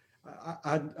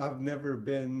 I've never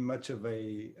been much of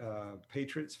a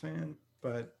Patriots fan,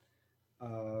 but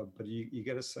you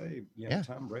got to say,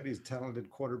 Tom Brady's a talented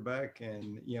quarterback,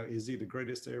 and is he the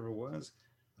greatest there ever was?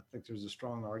 I think there's a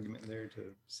strong argument there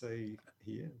to say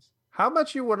he is. How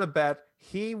much you want to bet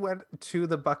he went to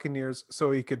the Buccaneers so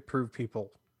he could prove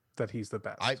people that he's the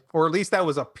best, or at least that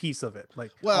was a piece of it.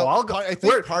 Like, I'll go. I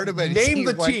think part of it. Name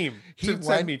the team he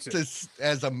went me to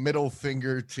as a middle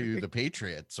finger to the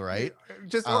Patriots, right?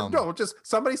 Just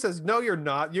somebody says no, you're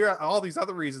not. You're all these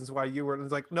other reasons why you were.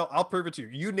 It's like, no, I'll prove it to you.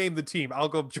 You name the team. I'll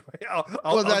go join.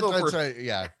 That's right.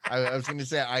 Yeah, I was going to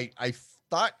say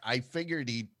I figured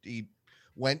he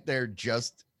went there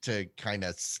just to kind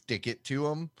of stick it to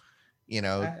him you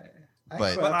know,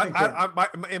 but Actually,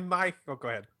 I think go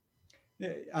ahead.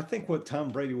 yeah, I think what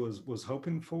Tom Brady was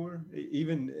hoping for,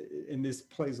 even and this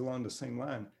plays along the same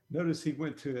line. Notice he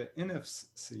went to an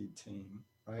NFC team,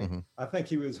 right? mhm. I think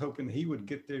he was hoping he would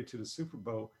get there to the Super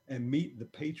Bowl and meet the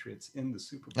Patriots in the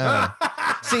Super Bowl.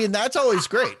 See, and that's always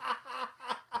great.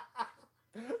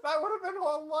 That would have been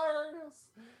hilarious.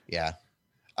 Yeah.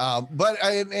 But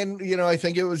I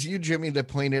think it was you, Jimmy, that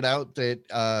pointed out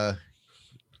that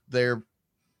their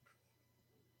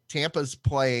Tampa's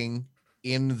playing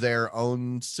in their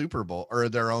own Super Bowl or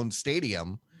their own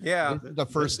stadium. Yeah. This is the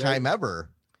first time ever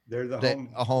They're that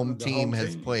a home the team home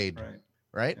has team, played,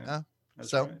 right? Yeah,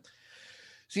 that's So right.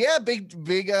 yeah, big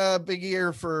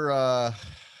year for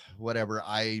whatever.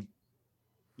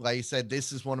 Like I said,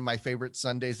 this is one of my favorite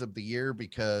Sundays of the year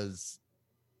because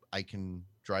I can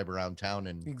drive around town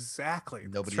and Exactly.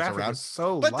 nobody's Traffic around. is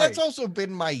so But light. that's also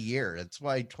been my year. That's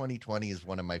why 2020 is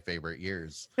one of my favorite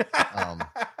years.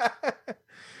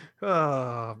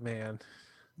 Oh man.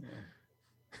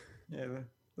 Yeah.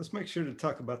 Let's make sure to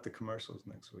talk about the commercials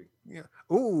next week. Yeah.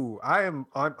 Ooh, I'm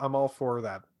all for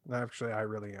that. Actually, I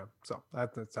really am. So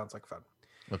that sounds like fun.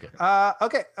 Okay.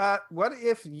 Okay. What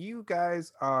if you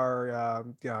guys are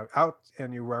out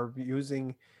and you are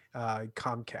using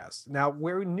Comcast? Now,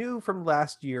 we knew from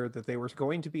last year that they were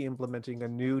going to be implementing a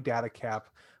new data cap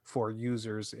for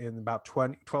users in about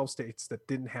 12 states that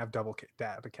didn't have double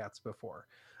data caps before.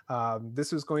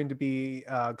 This was going to be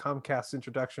Comcast's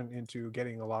introduction into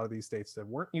getting a lot of these states that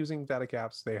weren't using data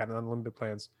caps. They had unlimited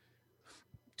plans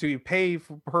to pay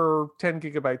per 10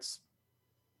 gigabytes.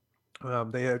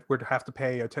 They would have to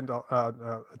pay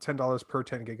 $10 per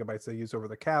 10 gigabytes they use over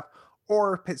the cap,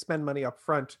 or spend money up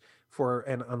front for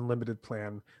an unlimited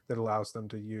plan that allows them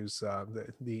to use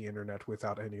the internet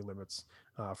without any limits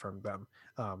from them.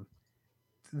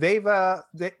 They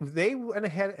went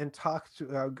ahead and talked to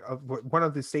one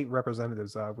of the state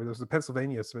representatives. Where there was the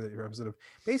Pennsylvania state representative,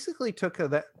 basically took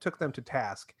them to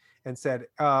task and said,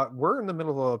 "We're in the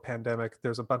middle of a pandemic.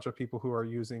 There's a bunch of people who are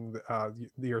using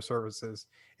your services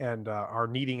and are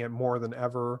needing it more than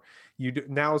ever.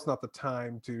 Now is not the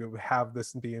time to have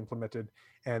this be implemented."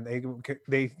 And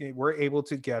they were able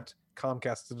to get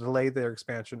Comcast to delay their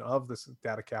expansion of this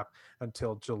data cap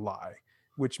until July,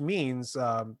 which means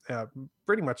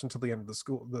pretty much until the end of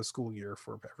the school year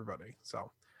for everybody.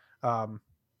 So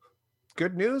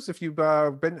good news if you've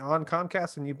been on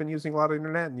Comcast and you've been using a lot of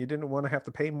internet and you didn't want to have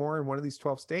to pay more in one of these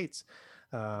 12 states.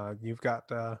 You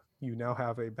now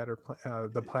have a better plan.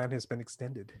 The plan has been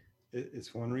extended.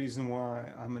 It's one reason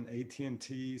why I'm an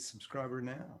AT&T subscriber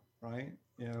now, right?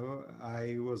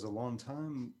 I was a long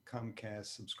time Comcast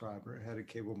subscriber, had a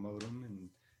cable modem and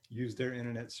used their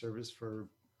internet service for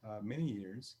many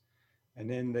years, and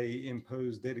then they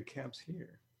imposed data caps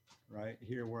here, right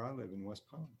here where I live in West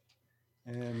Palm,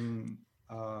 and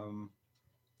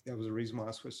that was the reason why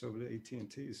I switched over to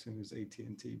AT&T as soon as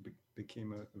AT&T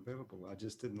became available. I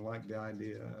just didn't like the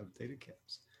idea of data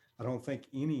caps. I don't think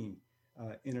any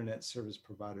internet service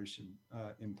provider should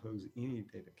impose any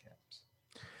data caps.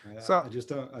 So I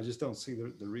just don't see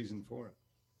the reason for it.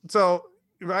 So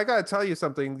I gotta tell you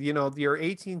something. Your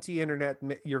AT&T internet,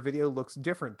 your video looks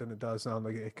different than it does on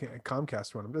the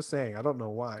Comcast one. I'm just saying. I don't know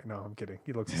why. No, I'm kidding.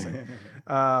 He looks the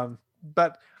same.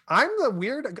 But I'm the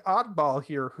weird oddball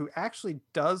here who actually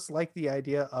does like the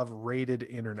idea of rated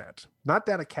internet, not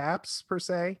data caps per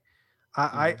se.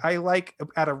 I like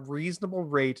at a reasonable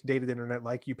rate dated internet,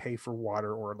 like you pay for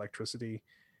water or electricity.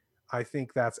 I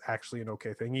think that's actually an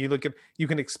okay thing. You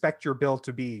can expect your bill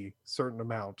to be certain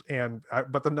amount,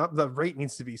 but the rate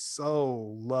needs to be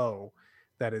so low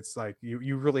that it's like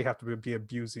you really have to be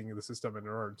abusing the system in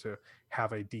order to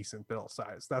have a decent bill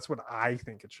size. That's what I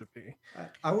think it should be.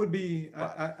 I would be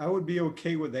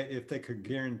okay with that if they could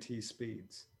guarantee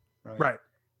speeds, right? Right.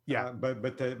 Yeah.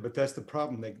 But that's the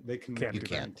problem. They can Can't never do that.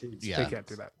 guarantee. Yeah. They can't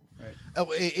do that. Right.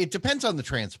 Oh, it depends on the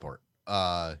transport.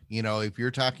 If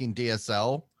you're talking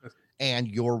DSL and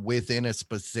you're within a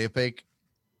specific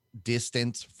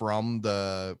distance from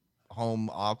the home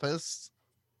office,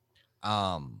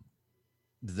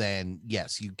 then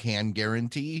yes, you can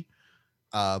guarantee.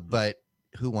 But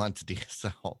who wants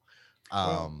DSL?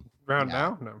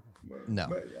 Now, No.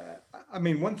 But I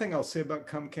mean, one thing I'll say about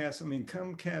Comcast,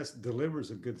 Comcast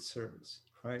delivers a good service,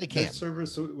 right? They can. That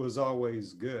service was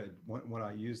always good when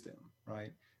I used them,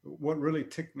 right? What really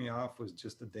ticked me off was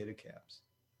just the data caps,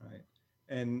 right?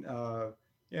 And they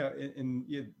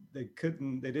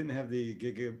didn't have the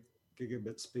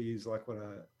gigabit speeds like what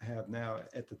I have now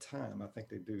at the time. I think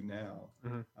they do now.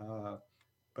 Mm-hmm.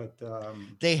 But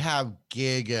they have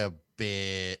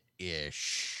gigabit-ish.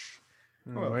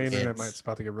 Well, My internet It's- might's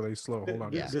about to get really slow. Hold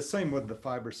on. the, Yeah. the same with the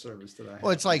fiber service that I have.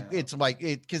 Well, it's like now.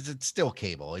 it because it's still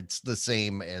cable. It's the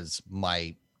same as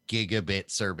my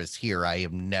gigabit service here. I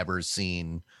have never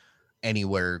seen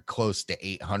anywhere close to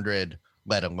 800,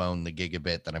 let alone the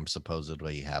gigabit that I'm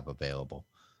supposedly have available.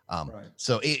 Right.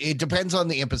 So it depends on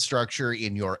the infrastructure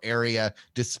in your area.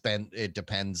 It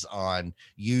depends on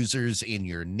users in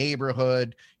your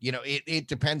neighborhood. You know, it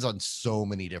depends on so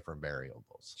many different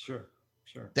variables. Sure.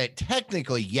 Sure. That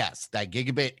technically, yes, that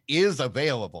gigabit is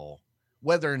available.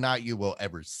 Whether or not you will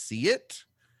ever see it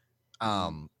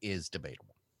is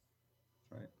debatable.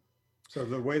 Right. So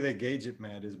the way they gauge it,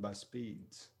 Matt, is by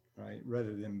speeds, right,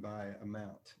 rather than by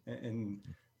amount.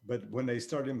 But when they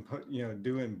start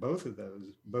doing both of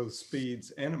those, both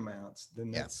speeds and amounts,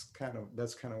 then Yeah. that's kind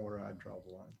of where I draw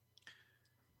the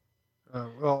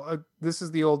line. This is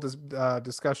the old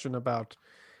discussion about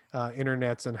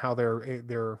internets and how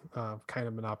they're kind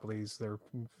of monopolies.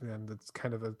 And it's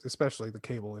kind of especially the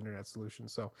cable internet solution.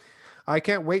 So I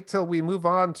can't wait till we move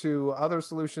on to other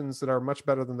solutions that are much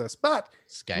better than this. But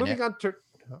moving Skynet. on to,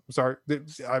 I'm sorry,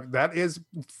 that is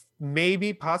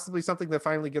maybe possibly something that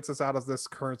finally gets us out of this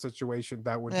current situation.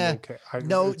 That would be okay.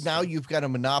 Now you've got a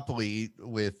monopoly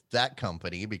with that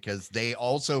company because they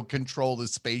also control the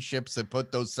spaceships that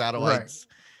put those satellites.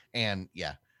 And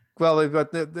yeah. Well,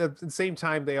 but at the same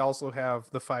time, they also have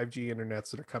the 5G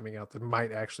internets that are coming out that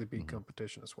might actually be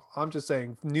competition as well. I'm just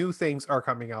saying new things are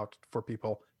coming out for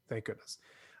people. Thank goodness.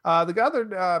 The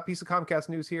other piece of Comcast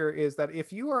news here is that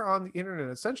if you are on the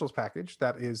Internet Essentials package,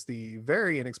 that is the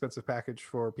very inexpensive package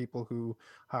for people who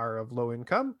are of low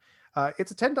income.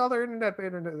 It's a $10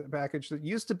 internet package that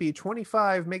used to be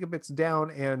 25 megabits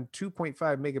down and 2.5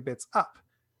 megabits up.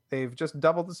 They've just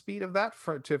doubled the speed of that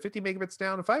to 50 megabits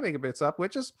down and 5 megabits up,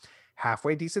 which is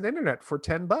halfway decent internet for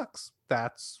 $10.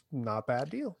 That's not a bad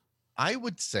deal. I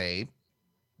would say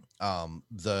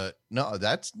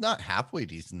that's not halfway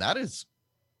decent. That's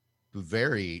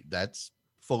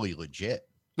fully legit.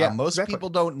 Yeah, most exactly. people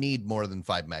don't need more than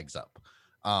 5 megs up.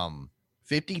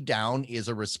 50 down is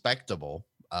a respectable,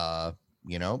 And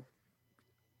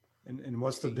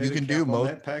what's the data you can cap do on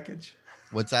that package?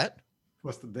 What's that?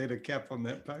 What's the data cap on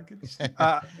that package?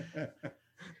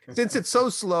 Since it's so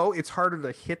slow, it's harder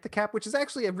to hit the cap, which is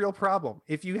actually a real problem.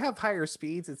 If you have higher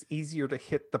speeds, it's easier to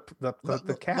hit the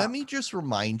cap. Let me just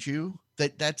remind you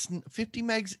that's 50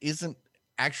 megs isn't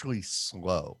actually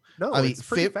slow. No, I mean, it's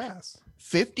pretty fast.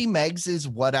 50 megs is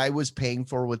what I was paying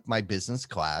for with my business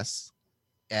class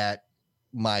at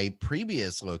my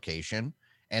previous location,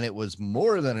 and it was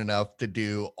more than enough to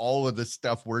do all of the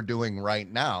stuff we're doing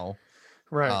right now.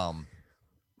 Right.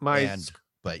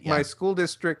 My school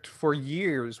district for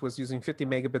years was using 50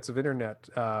 megabits of internet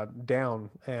down,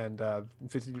 and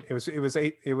it was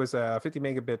a 50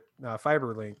 megabit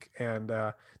fiber link, and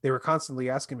they were constantly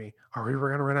asking me, "Are we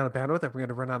going to run out of bandwidth? Are we going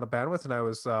to run out of bandwidth?" And I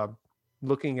was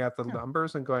looking at the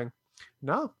numbers and going,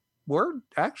 "No, we're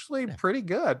actually pretty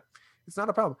good. It's not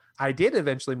a problem." I did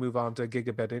eventually move on to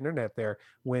gigabit internet there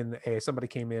when somebody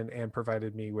came in and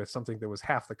provided me with something that was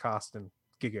half the cost and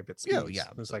gigabit speeds. Yeah,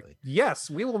 it was like, yes,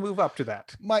 we will move up to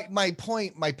that. My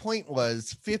point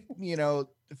was 50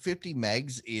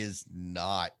 megs is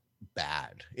not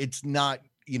bad. It's not,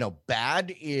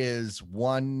 bad is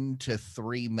 1 to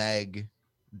 3 meg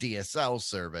DSL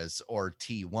service or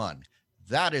T1.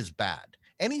 That is bad.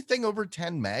 Anything over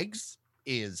 10 megs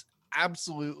is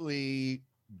absolutely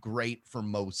great for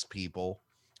most people.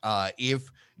 If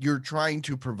you're trying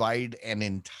to provide an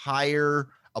entire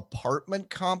apartment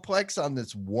complex on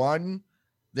this one,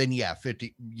 then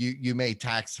 50 you may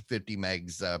tax 50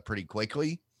 megs pretty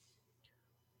quickly,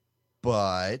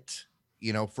 but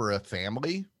for a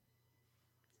family,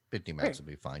 50 megs would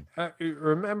be fine.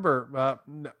 Remember,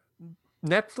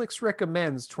 Netflix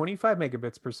recommends 25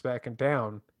 megabits per second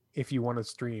down if you want to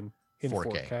stream in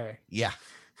 4K. Yeah,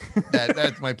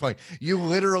 that's my point. You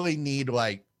literally need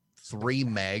like 3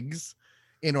 megs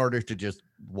in order to just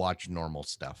watch normal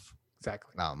stuff.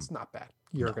 Exactly. It's not bad.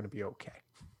 You're going to be okay.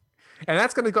 And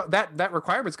that's going to go, that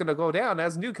requirement's going to go down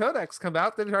as new codecs come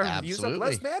out that are use up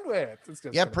less bandwidth. It's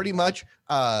just pretty much.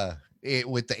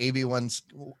 With the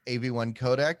AV1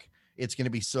 codec, it's going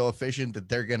to be so efficient that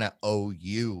they're going to owe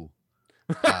you.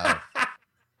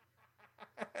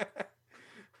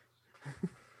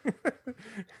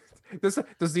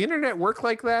 Does the internet work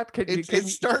like that? It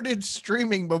started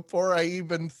streaming before I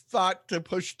even thought to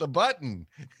push the button.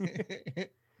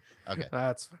 Okay.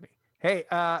 That's funny. Hey,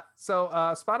 so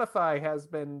Spotify has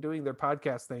been doing their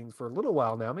podcast thing for a little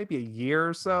while now, maybe a year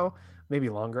or so, maybe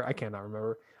longer. I cannot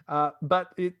remember.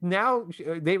 But now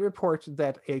they report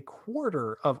that a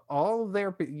quarter of all of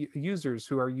their users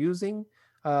who are using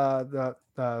the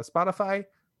Spotify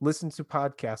listen to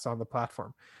podcasts on the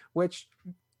platform, which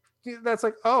that's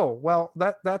like, oh well,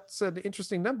 that's an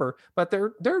interesting number. But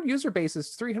their user base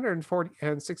is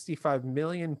 365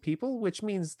 million people, which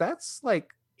means that's like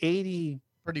 80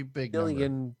 Pretty big number.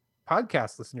 million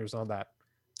podcast listeners on that.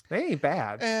 They ain't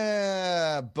bad.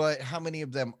 But how many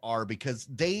of them are? Because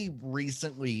they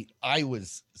recently, I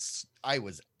was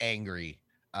angry.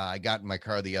 I got in my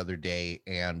car the other day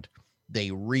and they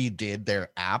redid their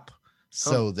app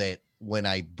so that when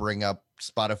I bring up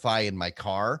Spotify in my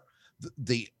car,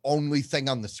 the only thing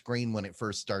on the screen when it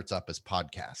first starts up is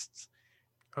podcasts.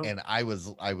 And I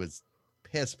was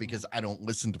pissed because I don't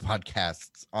listen to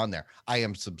podcasts on there. I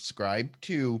am subscribed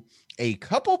to a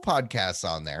couple podcasts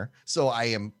on there, so I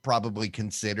am probably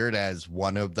considered as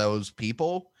one of those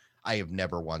people. I have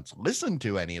never once listened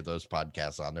to any of those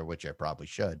podcasts on there, which I probably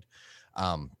should.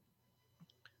 But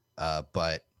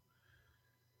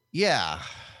yeah,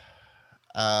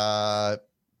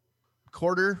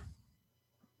 quarter,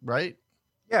 right?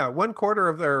 Yeah, 1/4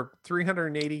 of their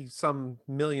 380 some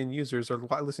million users are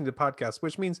listening to podcasts,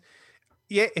 which means,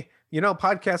 yeah,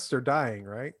 podcasts are dying,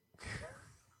 right?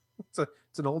 It's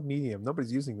an old medium.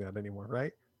 Nobody's using that anymore,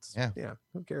 right? Yeah.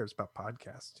 Who cares about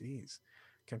podcasts? Jeez,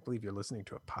 can't believe you're listening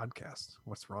to a podcast.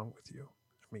 What's wrong with you?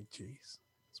 I mean, geez,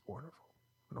 it's wonderful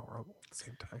and horrible at the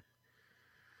same time.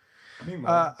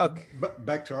 Meanwhile, but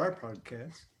back to our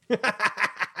podcast.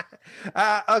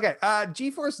 Okay.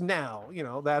 GeForce Now,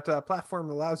 that platform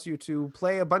allows you to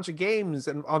play a bunch of games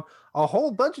and a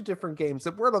whole bunch of different games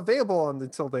that weren't available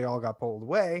until they all got pulled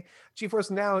away.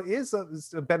 GeForce Now has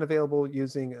been available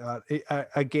using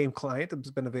a game client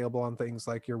that's been available on things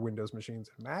like your Windows machines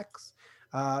and Macs.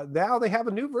 Now they have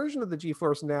a new version of the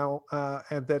GeForce Now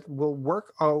and that will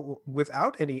work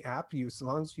without any app use as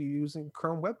long as you're using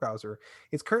Chrome web browser.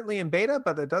 It's currently in beta,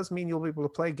 but it does mean you'll be able to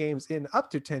play games in up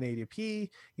to 1080p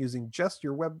using just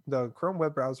the Chrome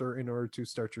web browser in order to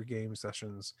start your game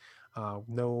sessions.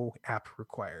 No app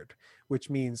required, which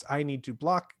means I need to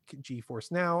block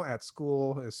GeForce Now at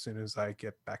school as soon as I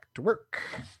get back to work.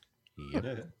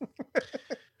 Yep.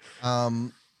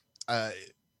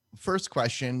 First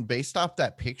question, based off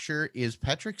that picture, is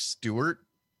Patrick Stewart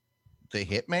the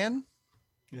hitman?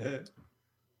 Yeah.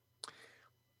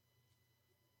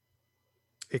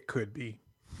 It could be.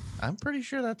 I'm pretty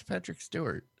sure that's Patrick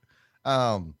Stewart.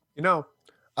 I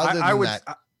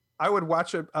would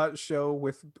watch a show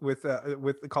with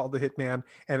called The Hitman,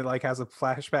 and it like has a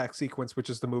flashback sequence, which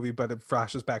is the movie, but it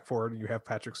flashes back forward, and you have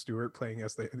Patrick Stewart playing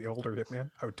as the older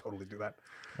Hitman. I would totally do that.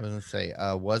 I was gonna say,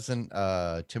 wasn't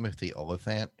Timothy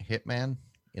Olyphant Hitman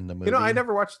in the movie? I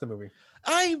never watched the movie.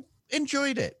 I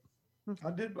enjoyed it. I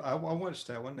did. I watched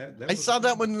that one. I saw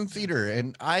that one in the theater,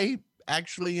 and I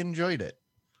actually enjoyed it.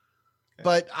 Okay.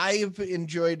 But I've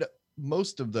enjoyed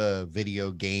most of the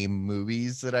video game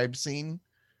movies that I've seen.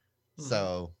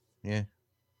 So yeah,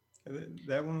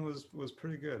 that one was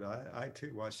pretty good. I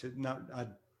too watched it.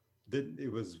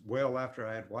 It was well after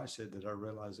I had watched it that I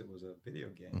realized it was a video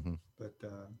game. But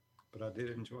I did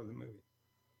enjoy the movie.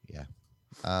 Yeah.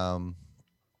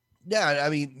 Yeah, I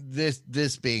mean,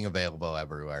 this being available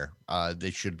everywhere,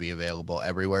 this should be available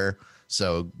everywhere.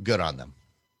 So good on them.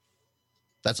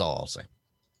 That's all I'll say.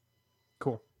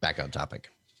 Cool. Back on topic.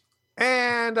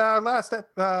 And last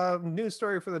news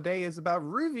story for the day is about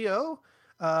Ruvio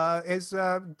is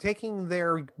taking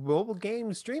their mobile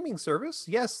game streaming service.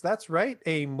 Yes, that's right,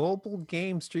 a mobile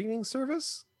game streaming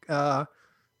service.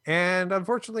 And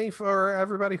unfortunately for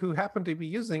everybody who happened to be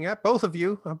using it, both of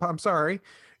you, I'm sorry,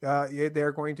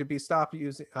 they're going to be stopped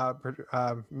using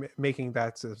making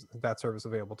that service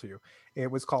available to you.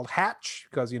 It was called Hatch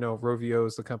because Rovio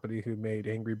is the company who made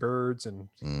Angry Birds and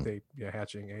they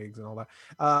hatching eggs and all that,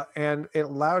 and it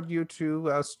allowed you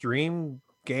to stream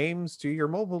games to your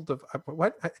mobile device.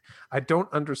 What? I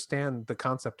don't understand the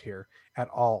concept here at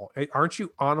all. Aren't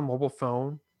you on a mobile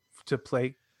phone to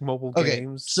play mobile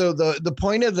games? So the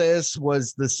point of this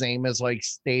was the same as like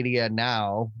Stadia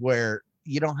now, where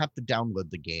you don't have to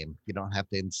download the game, you don't have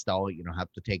to install it, you don't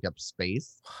have to take up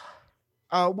space,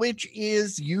 which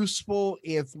is useful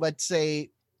if, let's say,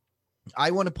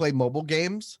 I want to play mobile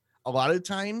games. A lot of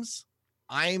times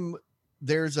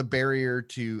there's a barrier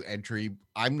to entry.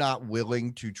 I'm not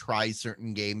willing to try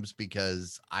certain games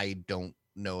because I don't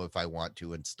know if I want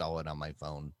to install it on my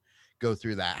phone, go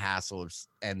through that hassle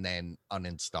and then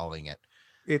uninstalling it.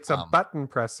 It's a button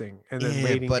pressing and then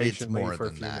waiting but patiently it's more for a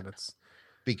than few that. minutes.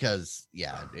 Because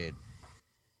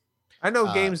I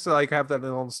know games like have that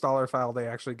little installer file they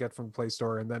actually get from the Play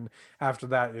Store, and then after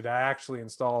that, it actually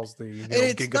installs the And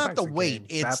it's not the gigabytes of weight;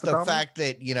 game. Is it's that the problem? fact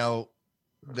that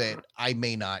that I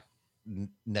may not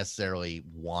necessarily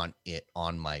want it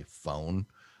on my phone.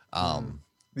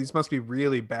 These must be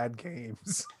really bad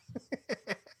games.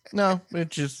 No, it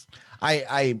just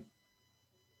but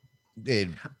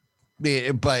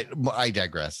I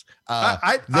digress.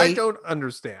 I don't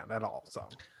understand at all. So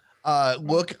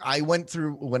look, I went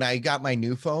through when I got my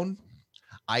new phone.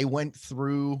 I went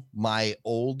through my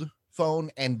old phone,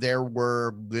 and there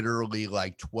were literally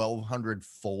like 1,200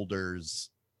 folders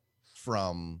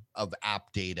of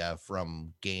app data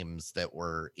from games that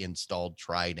were installed,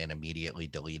 tried, and immediately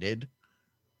deleted.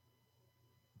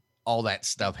 All that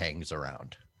stuff hangs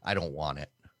around. I don't want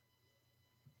it.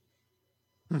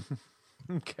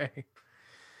 Okay.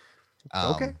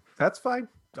 Okay, that's fine.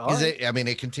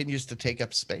 It continues to take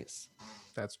up space.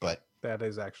 That's true. But that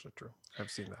is actually true. I've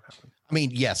seen that happen. I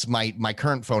mean, yes, my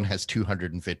current phone has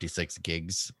 256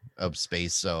 gigs of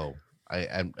space, so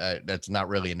I that's not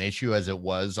really an issue as it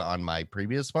was on my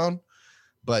previous phone,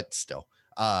 but still,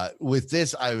 with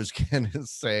this, I was gonna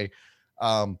say,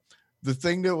 the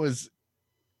thing that was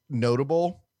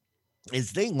notable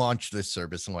is they launched this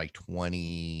service in like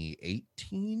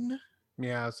 2018.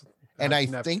 Yeah. And I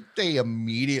think they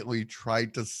immediately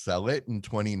tried to sell it in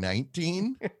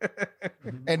 2019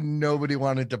 and nobody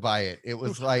wanted to buy it. It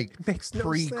was like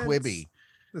pre-Quibi.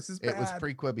 This is bad. It was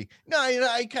pre-Quibi. No,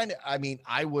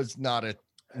 I was not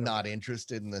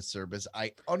interested in this service.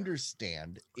 I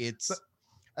understand it's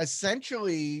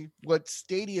essentially what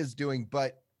Stadia is doing,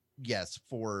 but yes,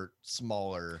 for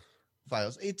smaller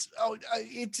files. It's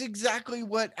exactly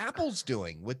what Apple's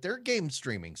doing with their game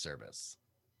streaming service.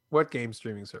 What game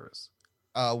streaming service?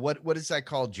 What is that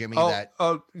called, Jimmy?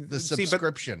 The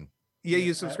subscription.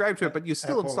 You subscribe to it, but you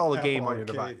still install a game on your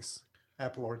device.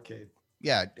 Apple Arcade.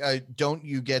 Yeah. Don't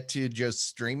you get to just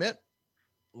stream it?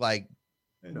 Like,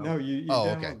 no, you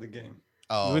download the game.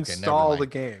 Oh, you install the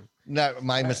game. No,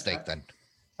 my mistake then.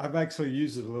 I've actually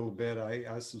used it a little bit.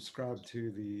 I subscribe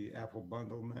to the Apple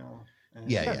bundle now.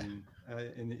 And,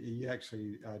 and you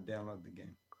actually download the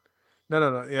game.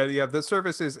 No. Yeah. The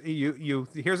service is you.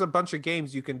 Here's a bunch of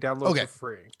games you can download for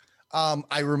free.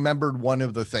 I remembered one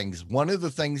of the things. One of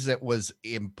the things that was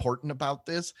important about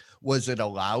this was it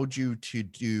allowed you to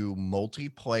do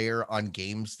multiplayer on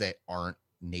games that aren't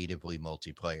natively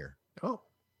multiplayer. Oh,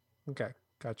 okay,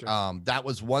 gotcha. That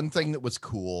was one thing that was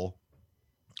cool.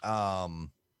 But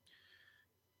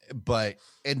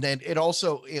and then it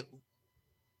also I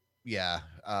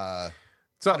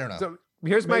don't know. So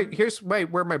here's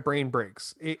where my brain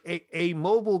breaks. A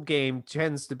mobile game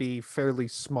tends to be fairly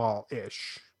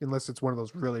small-ish, unless it's one of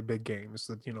those really big games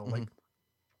that like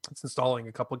it's installing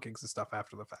a couple of gigs of stuff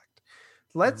after the fact.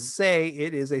 Let's say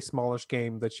it is a smallish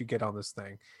game that you get on this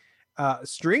thing.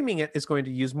 Streaming it is going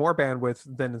to use more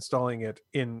bandwidth than installing it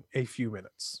in a few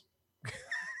minutes.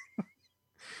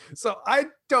 So I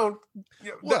don't.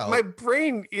 My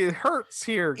brain hurts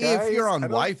here, guys. If you're on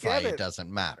Wi-Fi, it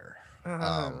doesn't matter.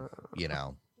 I don't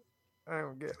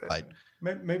get it. But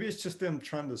maybe it's just them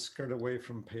trying to skirt away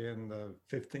from paying the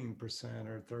 15%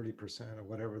 or 30% or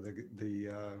whatever the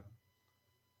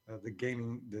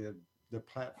gaming the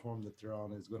platform that they're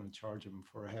on is going to charge them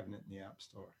for having it in the App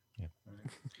Store. Yeah. Right?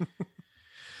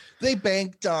 They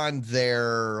banked on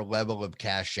their level of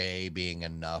cachet being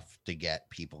enough to get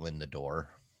people in the door.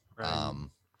 Right.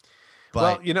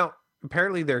 But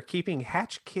apparently they're keeping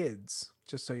Hatch Kids,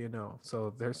 just so you know.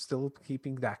 So they're still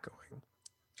keeping that going.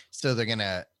 So they're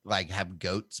gonna have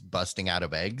goats busting out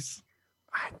of eggs.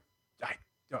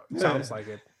 Sounds like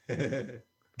it.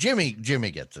 Jimmy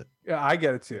gets it. Yeah, I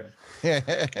get it too.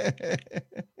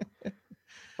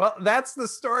 Well, that's the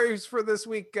stories for this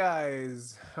week,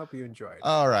 guys. Hope you enjoyed.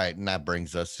 All right, and that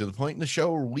brings us to the point in the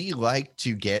show where we like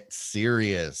to get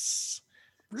serious.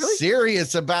 Really?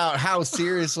 Serious about how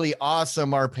seriously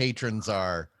awesome our patrons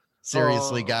are.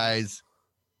 Seriously, guys.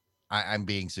 I'm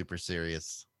being super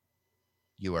serious.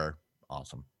 You are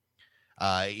awesome.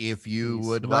 If you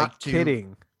would like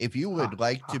to, if you would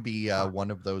like to be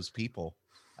one of those people,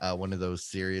 one of those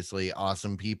seriously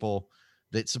awesome people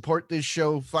that support this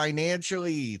show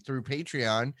financially through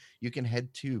Patreon, you can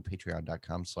head to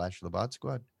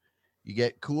patreon.com/thebot You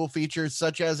get cool features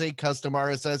such as a custom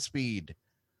RSS feed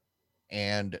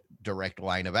and direct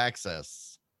line of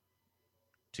access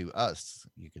to us.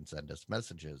 You can send us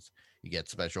messages. You get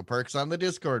special perks on the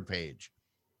Discord page.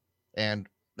 And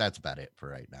that's about it for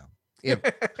right now.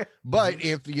 But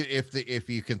if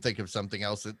you can think of something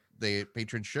else that the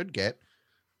patrons should get,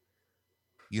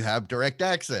 you have direct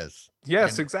access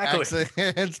Yes, and exactly.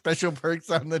 and special perks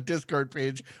on the Discord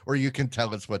page, or you can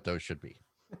tell us what those should be.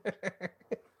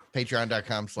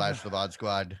 Patreon.com/the VOD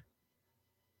Squad.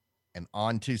 And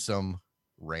on to some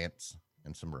rants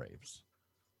and some raves.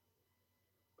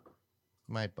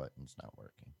 My button's not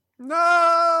working.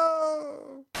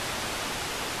 No.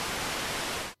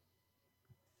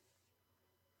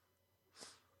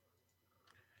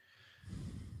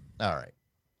 All right.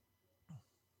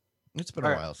 It's been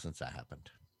a while since that happened.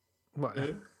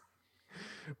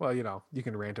 Well, you know, you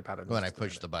can rant about it. When I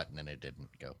pushed the button and it didn't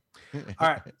go. All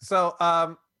right. So,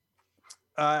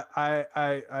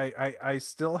 I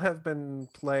still have been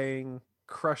playing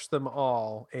Crush Them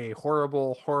All, a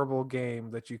horrible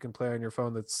game that you can play on your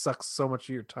phone that sucks so much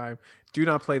of your time. Do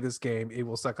not play this game; it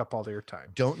will suck up all of your time.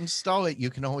 Don't install it. You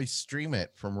can always stream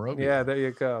it from Rogue. Yeah, there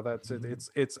you go. That's it.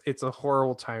 It's a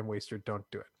horrible time waster. Don't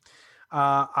do it.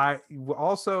 I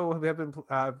also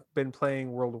have been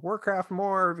playing World of Warcraft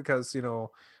more because, you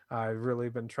know, I've really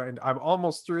been trying to, I'm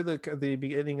almost through the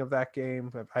beginning of that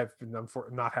game. I've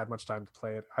not had much time to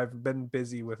play it. I've been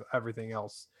busy with everything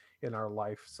else in our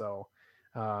life. So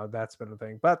that's been a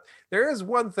thing. But there is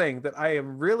one thing that I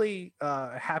am really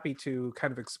happy to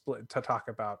kind of to talk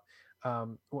about.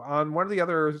 On one of the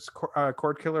other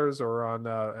Cord Killers or on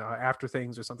After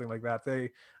Things or something like that,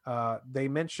 they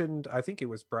mentioned, I think it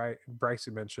was Bryce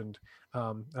who mentioned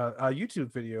a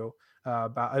YouTube video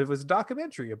about, it was a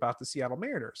documentary about the Seattle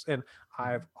Mariners, and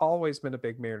I've always been a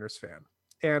big Mariners fan.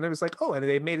 And it was like, oh, and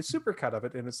they made a supercut of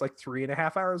it, and it's like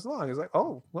 3.5 hours long. It's like,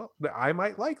 oh, well, I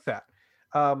might like that.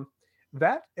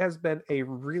 That has been a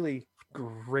really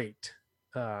great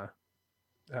a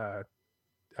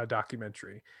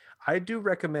documentary. I do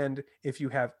recommend, if you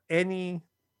have any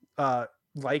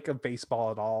like of baseball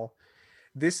at all,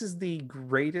 this is the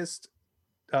greatest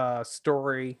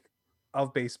story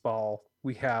of baseball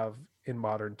we have in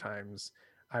modern times.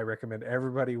 I recommend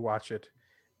everybody watch it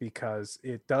because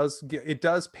it does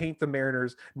paint the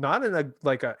Mariners not in a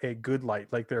good light,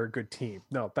 like they're a good team.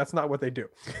 No, that's not what they do.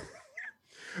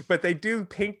 But they do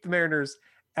paint the Mariners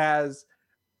as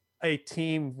a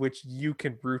team which you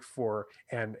can root for,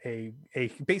 and a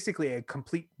basically a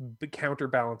complete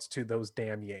counterbalance to those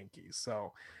damn Yankees.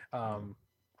 So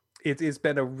it's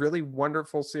been a really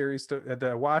wonderful series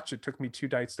to watch. It took me 2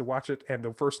 nights to watch it, and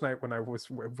the first night when I was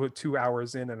 2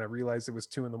 hours in and I realized it was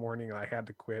 2 a.m. and I had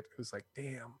to quit, it was like,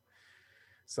 damn.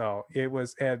 So it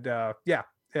was, and yeah,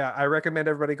 I recommend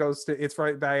everybody goes to, it's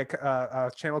right by a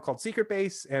channel called Secret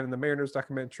Base, and the Mariners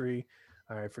documentary,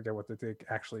 I forget what they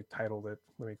actually titled it.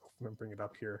 Let me bring it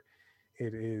up here.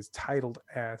 It is titled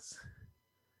as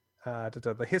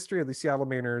The History of the Seattle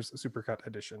Mariners Supercut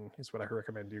Edition is what I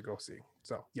recommend you go see.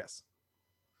 So, yes.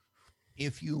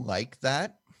 If you like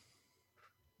that,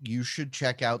 you should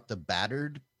check out The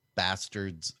Battered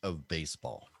Bastards of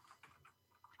Baseball.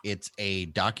 It's a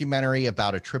documentary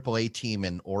about a AAA team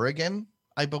in Oregon,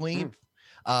 I believe.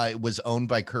 It was owned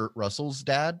by Kurt Russell's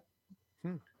dad.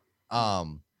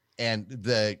 And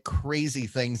the crazy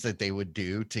things that they would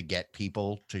do to get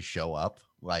people to show up,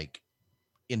 like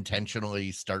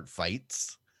intentionally start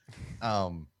fights.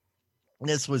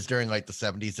 This was during like the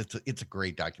 70s. It's a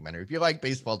great documentary. If you like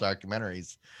baseball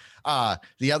documentaries.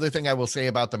 The other thing I will say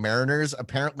about the Mariners,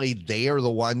 apparently they are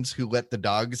the ones who let the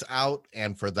dogs out,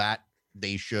 and for that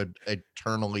they should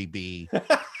eternally be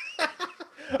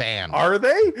banned. Are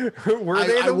they? Were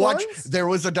they the ones? There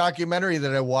was a documentary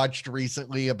that I watched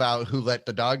recently about who let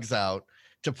the dogs out,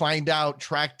 to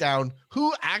track down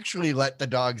who actually let the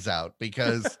dogs out,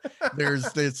 because there's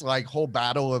this like whole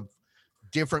battle of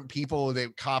different people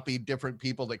that copied different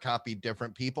people that copied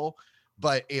different people.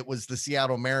 But it was the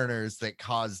Seattle Mariners that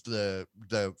caused the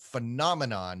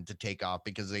phenomenon to take off,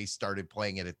 because they started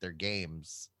playing it at their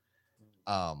games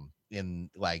in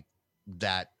like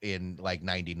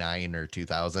 99 or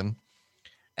 2000,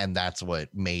 and that's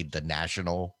what made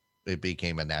it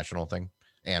became a national thing,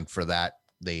 and for that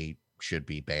they should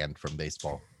be banned from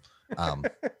baseball.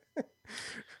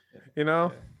 You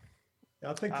know,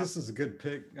 I think this is a good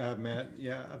pick, Matt.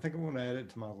 Yeah, I think I want to add it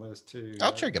to my list too.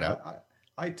 I'll check it out.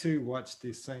 I too watched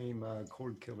the same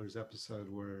Cord Killers episode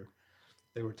where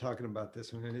they were talking about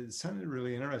this one, and it sounded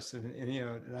really interesting. And you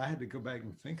know, and I had to go back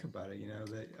and think about it. You know,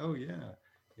 that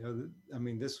I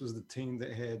mean, this was the team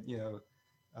that had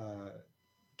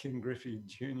Ken Griffey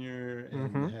Jr.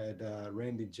 and had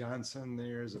Randy Johnson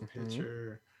there as a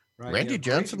pitcher. Right? Randy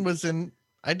Johnson was in.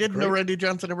 I didn't know Randy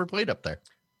Johnson ever played up there.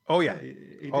 Oh yeah.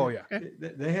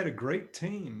 They had a great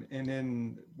team, and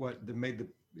then they made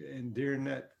and during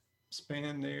that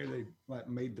span there, they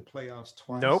made the playoffs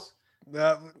twice. Nope.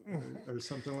 Or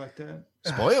something like that.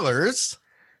 Spoilers.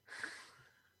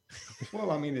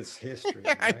 Well, I mean, it's history,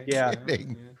 I'm right? Yeah.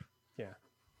 kidding. Yeah.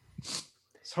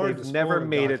 It's hard They've to never spoil a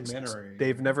made it. documentary.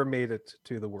 They've never made it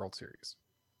to the World Series.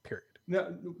 Period.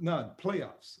 No,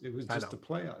 playoffs. It was I just know. the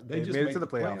playoff. They They've just made it to made the the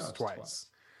playoffs playoffs twice.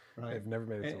 right? They've never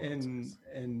made it to the World Series.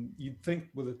 And you'd think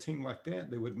with a team like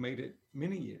that, they would have made it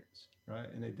many years,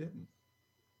 right? And they didn't,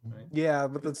 right? Yeah,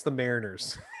 but that's the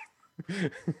Mariners.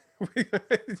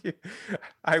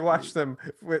 I watch them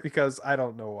because I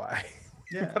don't know why.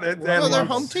 Yeah. But Well, I No, and they're love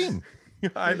home them. team.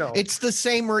 I know. It's the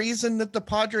same reason that the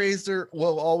Padres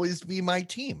will always be my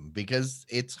team, because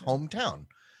it's hometown.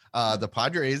 The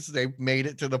Padres, they've made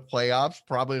it to the playoffs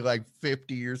probably like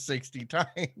 50 or 60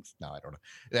 times. No, I don't know.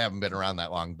 They haven't been around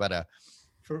that long, but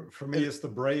For me, it's the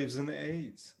Braves and the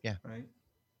A's. Yeah. Right.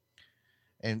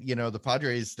 and the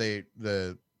Padres,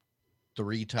 the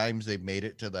 3 times they've made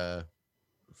it to the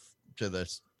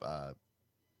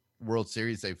World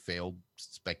Series, they failed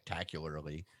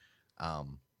spectacularly.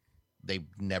 They've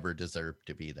never deserved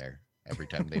to be there every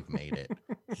time they've made it.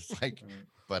 It's like, Right.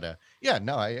 but yeah,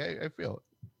 no, I feel it.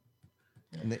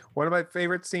 And One of my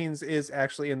favorite scenes is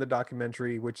actually in the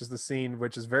documentary, which is the scene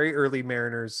which is very early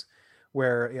Mariners,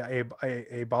 where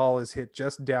a ball is hit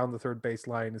just down the third base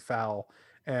line, foul,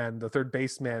 and the third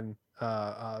baseman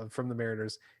from the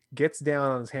Mariners gets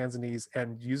down on his hands and knees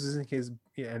and uses his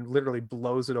and literally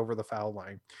blows it over the foul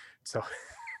line. So,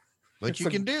 what you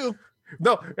can do.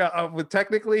 no,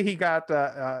 technically he got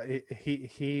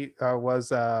he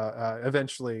was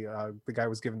eventually the guy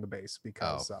was given the base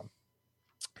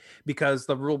because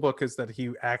the rule book is that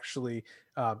he actually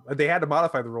they had to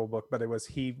modify the rule book, but it was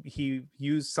he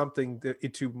used something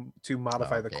to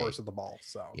modify the course of the ball.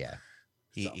 So yeah,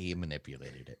 he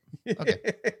manipulated it.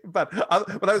 Okay. but I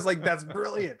was like, that's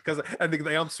brilliant, because I think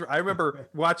I remember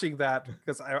watching that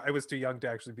because I was too young to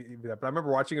actually be that, but I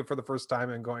remember watching it for the first time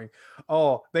and going,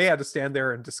 oh, they had to stand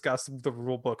there and discuss the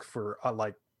rule book for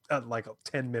like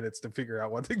 10 minutes to figure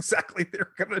out what exactly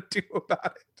they're gonna do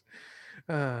about it.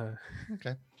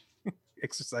 Okay.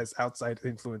 Exercise outside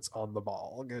influence on the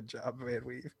ball. Good job, Van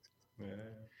Weave. Yeah.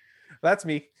 That's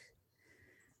me.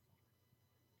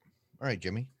 All right,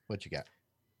 Jimmy, what you got?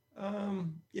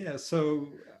 Yeah, so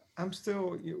I'm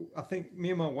still, I think me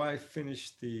and my wife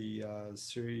finished the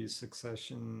series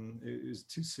Succession. It was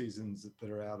 2 seasons that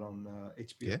are out on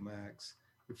HBO Max.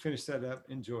 We finished that up,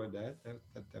 enjoyed that.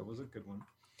 That was a good one.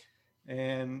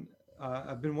 And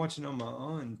I've been watching on my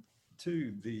own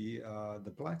too, the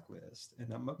Blacklist,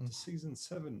 and I'm up to season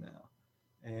 7 now.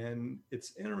 And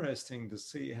it's interesting to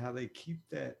see how they keep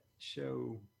that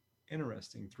show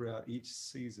interesting throughout each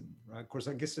season, right? Of course,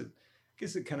 I guess it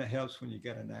kind of helps when you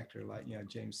got an actor like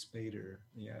James Spader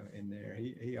in there.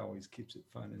 He always keeps it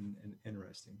fun and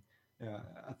interesting.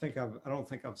 I don't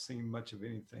think I've seen much of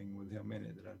anything with him in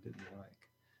it that I didn't like,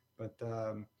 but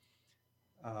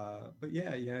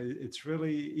yeah, it's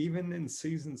really, even in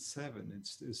season 7,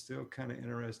 it's still kind of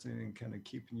interesting and kind of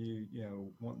keeping you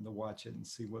wanting to watch it and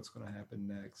see what's going to happen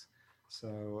next.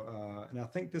 So and I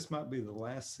think this might be the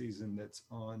last season that's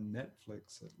on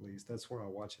Netflix. At least that's where I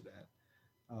watch it at.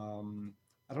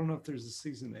 I don't know if there's a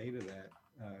season 8 of that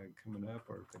coming up,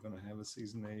 or if they're going to have a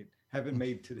season 8. Haven't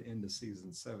made to the end of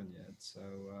season 7 yet,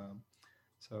 so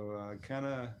kind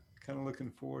of looking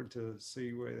forward to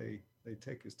see where they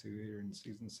take us to here in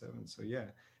season 7. So yeah,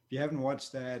 if you haven't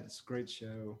watched that, it's a great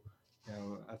show.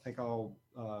 I think all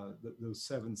those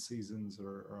 7 seasons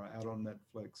are out on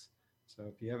Netflix. So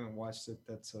if you haven't watched it,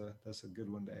 that's a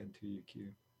good one to add to your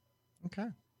queue. Okay,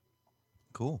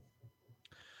 cool.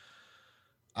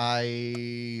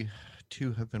 I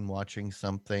too have been watching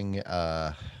something.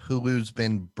 Hulu's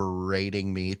been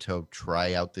berating me to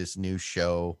try out this new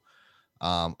show.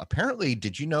 Apparently,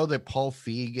 did you know that Paul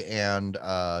Feig and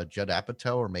Judd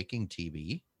Apatow are making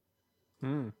TV?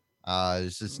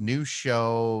 There's this new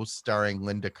show starring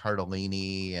Linda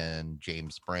Cardellini and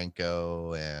James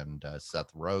Franco and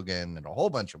Seth Rogen and a whole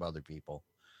bunch of other people.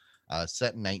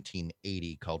 Set in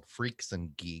 1980, called Freaks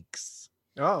and Geeks.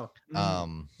 Oh.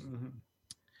 I'm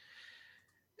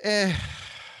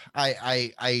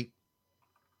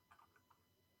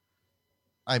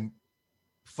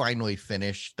finally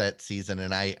finished that season,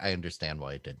 and I understand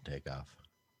why it didn't take off.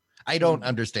 I don't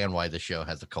understand why the show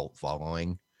has a cult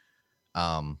following,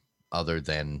 other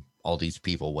than all these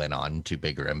people went on to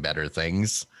bigger and better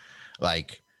things,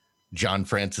 like John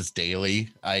Francis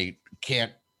Daly. I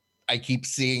keep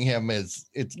seeing him as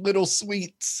it's Little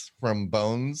Sweets from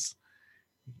Bones.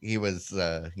 He was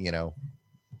a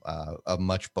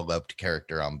much beloved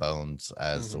character on Bones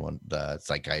as the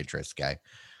psychiatrist guy.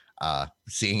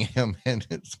 Seeing him and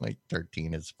it's like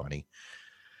 13 is funny,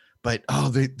 But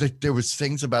there was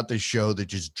things about this show that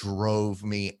just drove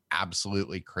me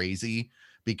absolutely crazy,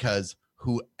 because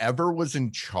whoever was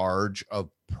in charge of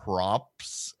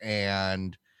props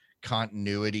and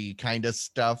continuity kind of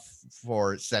stuff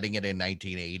for setting it in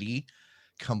 1980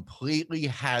 completely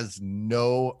has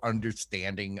no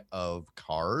understanding of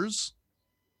cars.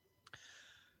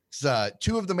 So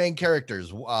two of the main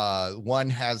characters, one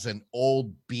has an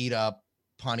old beat up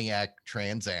Pontiac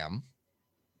Trans Am,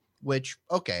 which,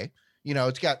 okay, you know,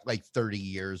 it's got like 30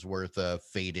 years worth of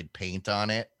faded paint on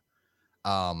it.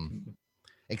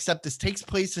 Except this takes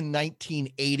place in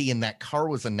 1980 and that car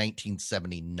was in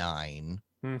 1979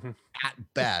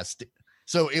 at best.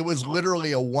 So it was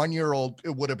literally a 1-year-old.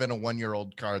 It would have been a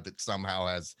 1-year-old car that somehow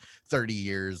has 30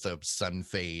 years of sun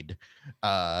fade.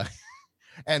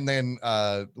 And then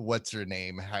what's her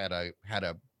name had a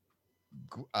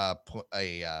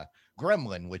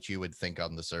gremlin, which you would think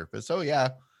on the surface, oh yeah,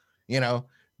 you know,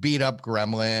 beat up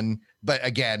gremlin, but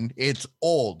again, it's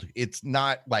old. It's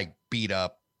not like beat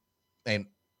up, and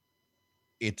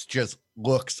it's just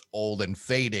looks old and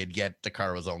faded, yet the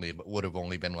car would have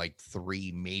only been like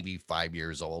 3, maybe 5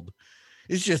 years old.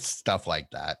 It's just stuff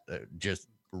like that just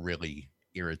really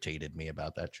irritated me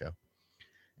about that show.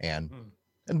 And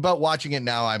but watching it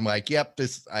now, I'm like, yep,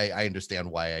 I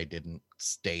understand why I didn't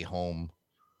stay home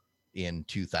in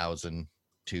 2000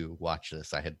 to watch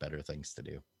this. I had better things to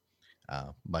do,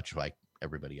 much like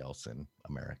everybody else in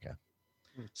America.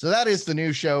 So that is the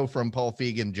new show from Paul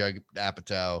Feig, Judd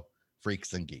Apatow,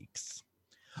 Freaks and Geeks.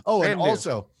 Oh, and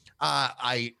also,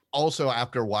 I also,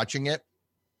 after watching it,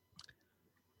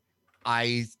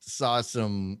 I saw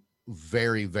some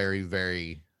very, very,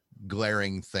 very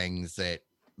glaring things that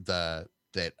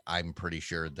I'm pretty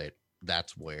sure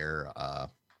that's where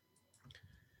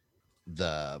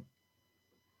the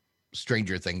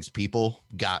Stranger Things people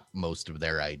got most of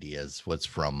their ideas was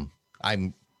from.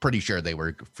 I'm pretty sure they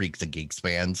were Freaks and Geeks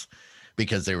fans,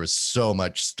 because there was so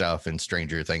much stuff in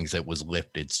Stranger Things that was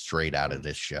lifted straight out of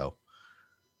this show.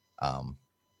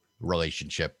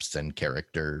 Relationships and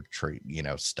character trait,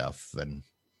 stuff. And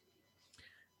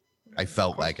I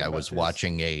felt like I was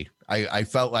watching I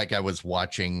felt like I was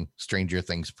watching Stranger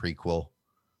Things prequel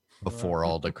before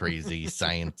all the crazy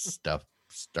science stuff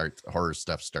horror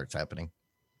stuff starts happening.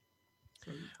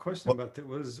 Question about that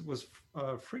was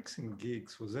Freaks and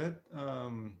Geeks, was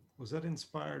that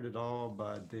inspired at all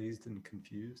by Dazed and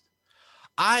Confused?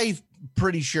 I'm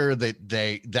pretty sure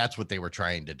that's what they were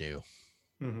trying to do.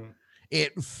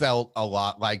 It felt a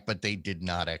lot like, but they did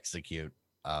not execute.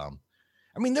 I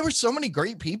mean, there were so many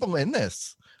great people in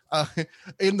this.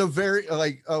 In the very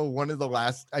one of the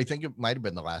last, I think it might have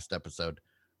been the last episode.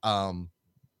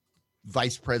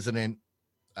 Vice President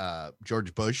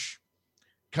George Bush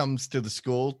comes to the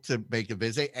school to make a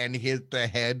visit, and the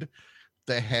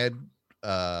head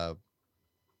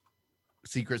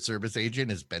Secret Service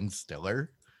agent is Ben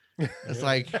Stiller. It's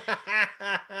like,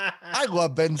 I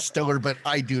love Ben Stiller, but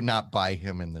I do not buy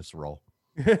him in this role.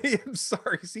 I'm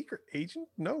sorry, secret agent?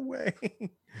 No way.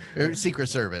 Secret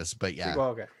Service, but yeah.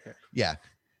 Well, okay. Yeah.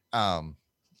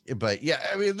 But yeah,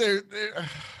 I mean, they're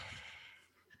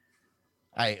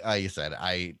I said,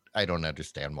 I don't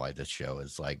understand why this show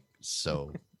is like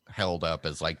so held up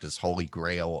as like this holy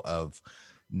grail of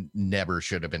never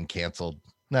should have been canceled.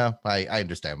 No, I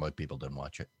understand why people didn't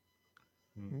watch it.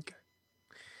 Okay.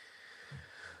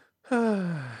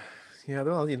 Yeah,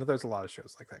 well, there's a lot of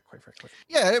shows like that, quite frankly.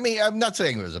 Yeah, I mean, I'm not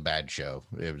saying it was a bad show.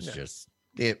 It was just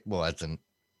it wasn't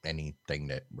anything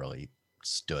that really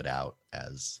stood out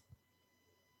as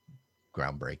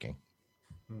groundbreaking.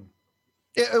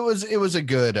 It was a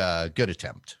good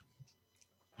attempt.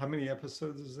 How many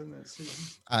episodes is in that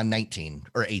season? 19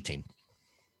 or 18.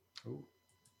 Ooh.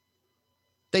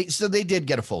 They did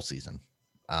get a full season.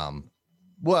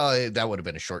 Well, that would have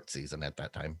been a short season at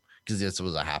that time, because this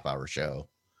was a half-hour show.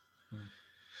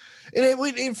 And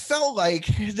it felt like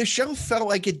the show felt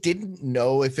like it didn't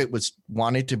know if it was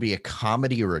wanted to be a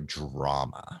comedy or a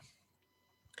drama.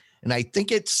 And I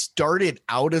think it started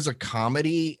out as a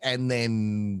comedy and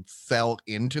then fell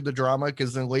into the drama,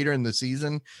 because then later in the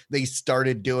season, they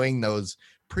started doing those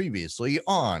previously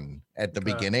on at the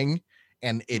beginning.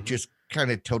 And it just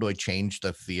kind of totally changed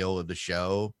the feel of the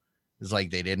show. It's like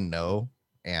they didn't know.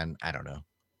 And I don't know.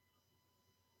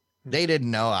 They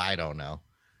didn't know. I don't know.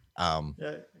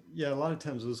 Yeah, a lot of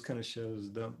times those kind of shows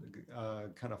don't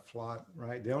kind of flop,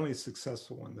 right? The only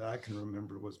successful one that I can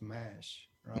remember was MASH,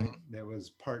 right? That was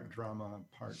part drama,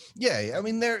 part. Yeah, I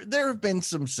mean there have been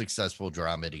some successful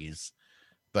dramedies,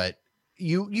 but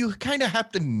you kind of have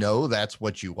to know that's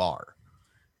what you are,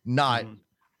 not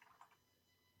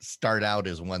start out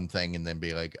as one thing and then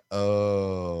be like,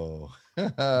 oh,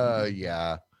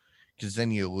 yeah. Because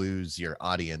then you lose your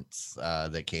audience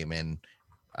that came in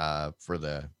for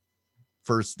the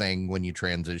first thing when you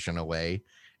transition away,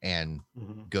 and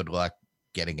good luck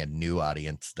getting a new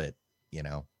audience that, you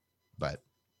know, but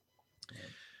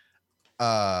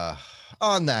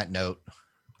on that note,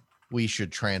 we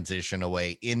should transition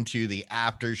away into the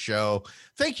after show.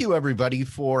 Thank you, everybody,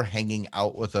 for hanging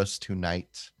out with us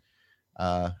tonight.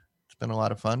 It's been a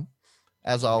lot of fun,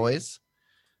 as always.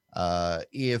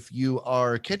 If you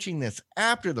are catching this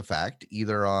after the fact,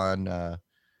 either on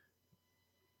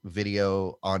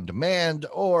video on demand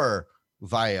or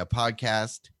via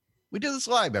podcast, we do this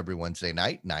live every Wednesday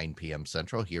night, 9 p.m.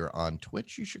 Central, here on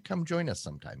Twitch. You should come join us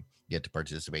sometime. You get to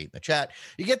participate in the chat.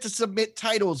 You get to submit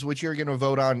titles, which you're going to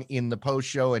vote on in the post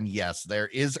show. And yes, there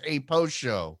is a post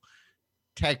show,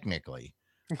 technically.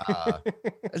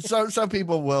 So some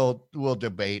people will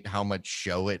debate how much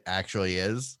show it actually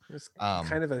is. It's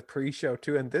kind of a pre-show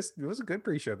too, and it was a good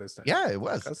pre-show this time. Yeah, it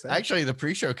was. Actually, the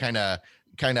pre-show kind of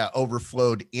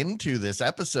overflowed into this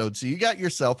episode, so you got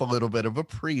yourself a little bit of a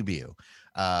preview.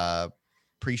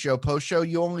 Pre-show, post-show,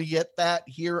 you only get that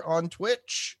here on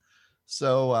Twitch.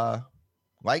 So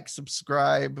like,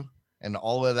 subscribe, and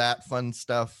all of that fun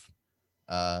stuff.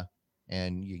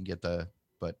 And you can get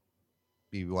but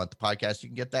if you want the podcast, you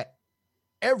can get that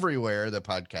everywhere the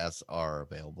podcasts are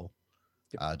available.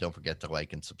 Yep. Don't forget to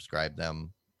like and subscribe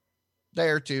them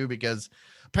there too, because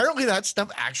apparently that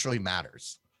stuff actually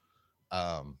matters.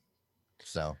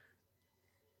 So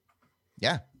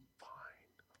yeah,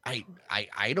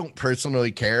 I don't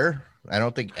personally care. I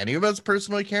don't think any of us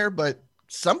personally care, but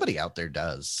somebody out there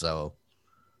does. So,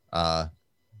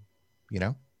 you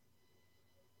know,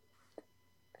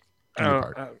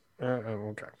 okay,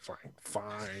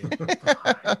 fine.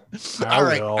 All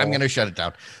right, I'm going to shut it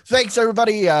down. Thanks,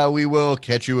 everybody. We will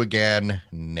catch you again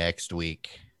next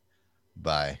week.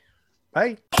 Bye.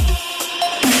 Bye.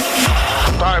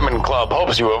 Diamond Club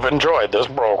hopes you have enjoyed this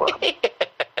program.